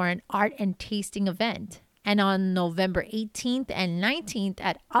Brooklyn for an art and tasting event. And on November 18th and 19th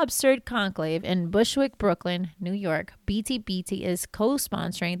at Absurd Conclave in Bushwick, Brooklyn, New York, BTBT is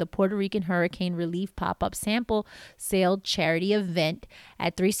co-sponsoring the Puerto Rican Hurricane Relief Pop-Up Sample Sale Charity Event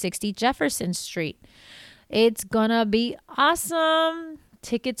at 360 Jefferson Street. It's gonna be awesome.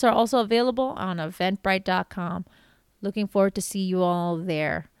 Tickets are also available on eventbrite.com. Looking forward to see you all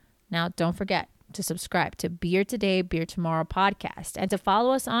there. Now, don't forget, to subscribe to Beer Today, Beer Tomorrow podcast and to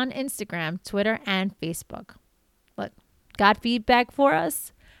follow us on Instagram, Twitter, and Facebook. Look, got feedback for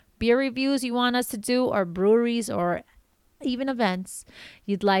us? Beer reviews you want us to do, or breweries or even events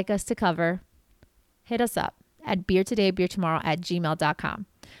you'd like us to cover? Hit us up at beertodaybeertomorrow@gmail.com.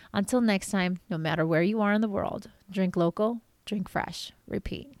 Until next time, no matter where you are in the world, drink local, drink fresh,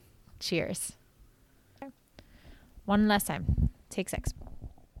 repeat. Cheers. One last time. Take 6.